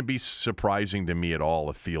not going to be surprising to me at all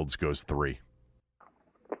if Fields goes 3.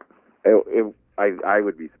 I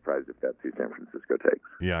would be surprised if that's who San Francisco takes.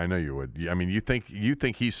 Yeah, I know you would. I mean, you think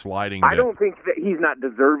he's sliding? I don't think that he's not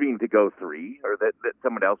deserving to go 3, or that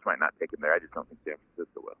someone else might not take him there. I just don't think San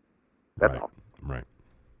Francisco will. That's all. Right.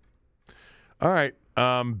 All right.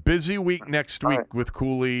 Busy week next week with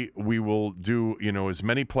Cooley. We will do as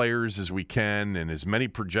many players as we can and as many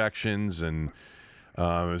projections and.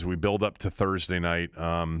 As we build up to Thursday night,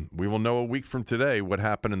 we will know a week from today what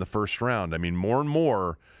happened in the first round. I mean, more and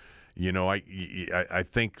more, I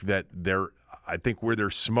think that where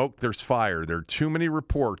there's smoke, there's fire. There are too many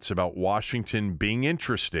reports about Washington being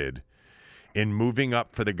interested in moving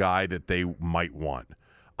up for the guy that they might want.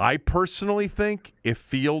 I personally think if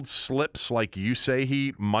Fields slips like you say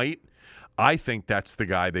he might, I think that's the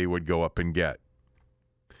guy they would go up and get.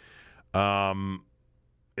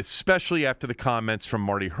 Especially after the comments from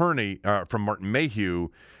Martin Mayhew,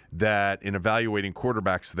 that in evaluating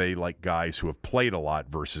quarterbacks, they like guys who have played a lot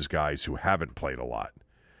versus guys who haven't played a lot.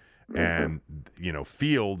 And,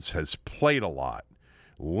 Fields has played a lot.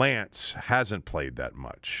 Lance hasn't played that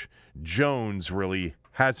much. Jones really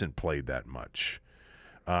hasn't played that much,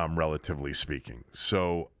 relatively speaking.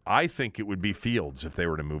 So I think it would be Fields if they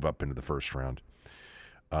were to move up into the first round.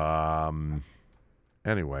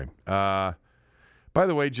 Anyway, by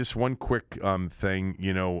the way, just one quick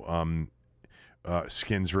thing,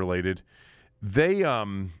 Skins related. They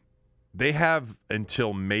have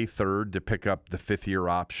until May 3rd to pick up the 5th-year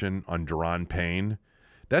option on Daron Payne.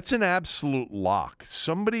 That's an absolute lock.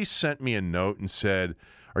 Somebody sent me a note and said,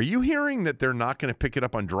 are you hearing that they're not going to pick it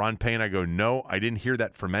up on Daron Payne? I go, no, I didn't hear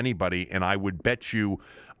that from anybody, and I would bet you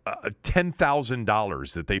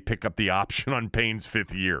 $10,000 that they pick up the option on Payne's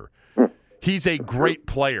 5th year. He's a great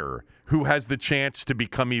player who has the chance to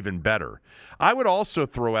become even better. I would also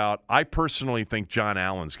throw out, I personally think John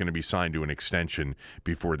Allen's going to be signed to an extension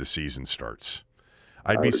before the season starts.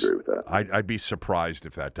 I would agree with that. I'd be surprised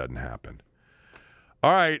if that doesn't happen.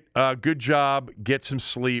 All right, good job. Get some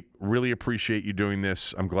sleep. Really appreciate you doing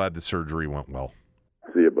this. I'm glad the surgery went well.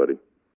 See you, buddy.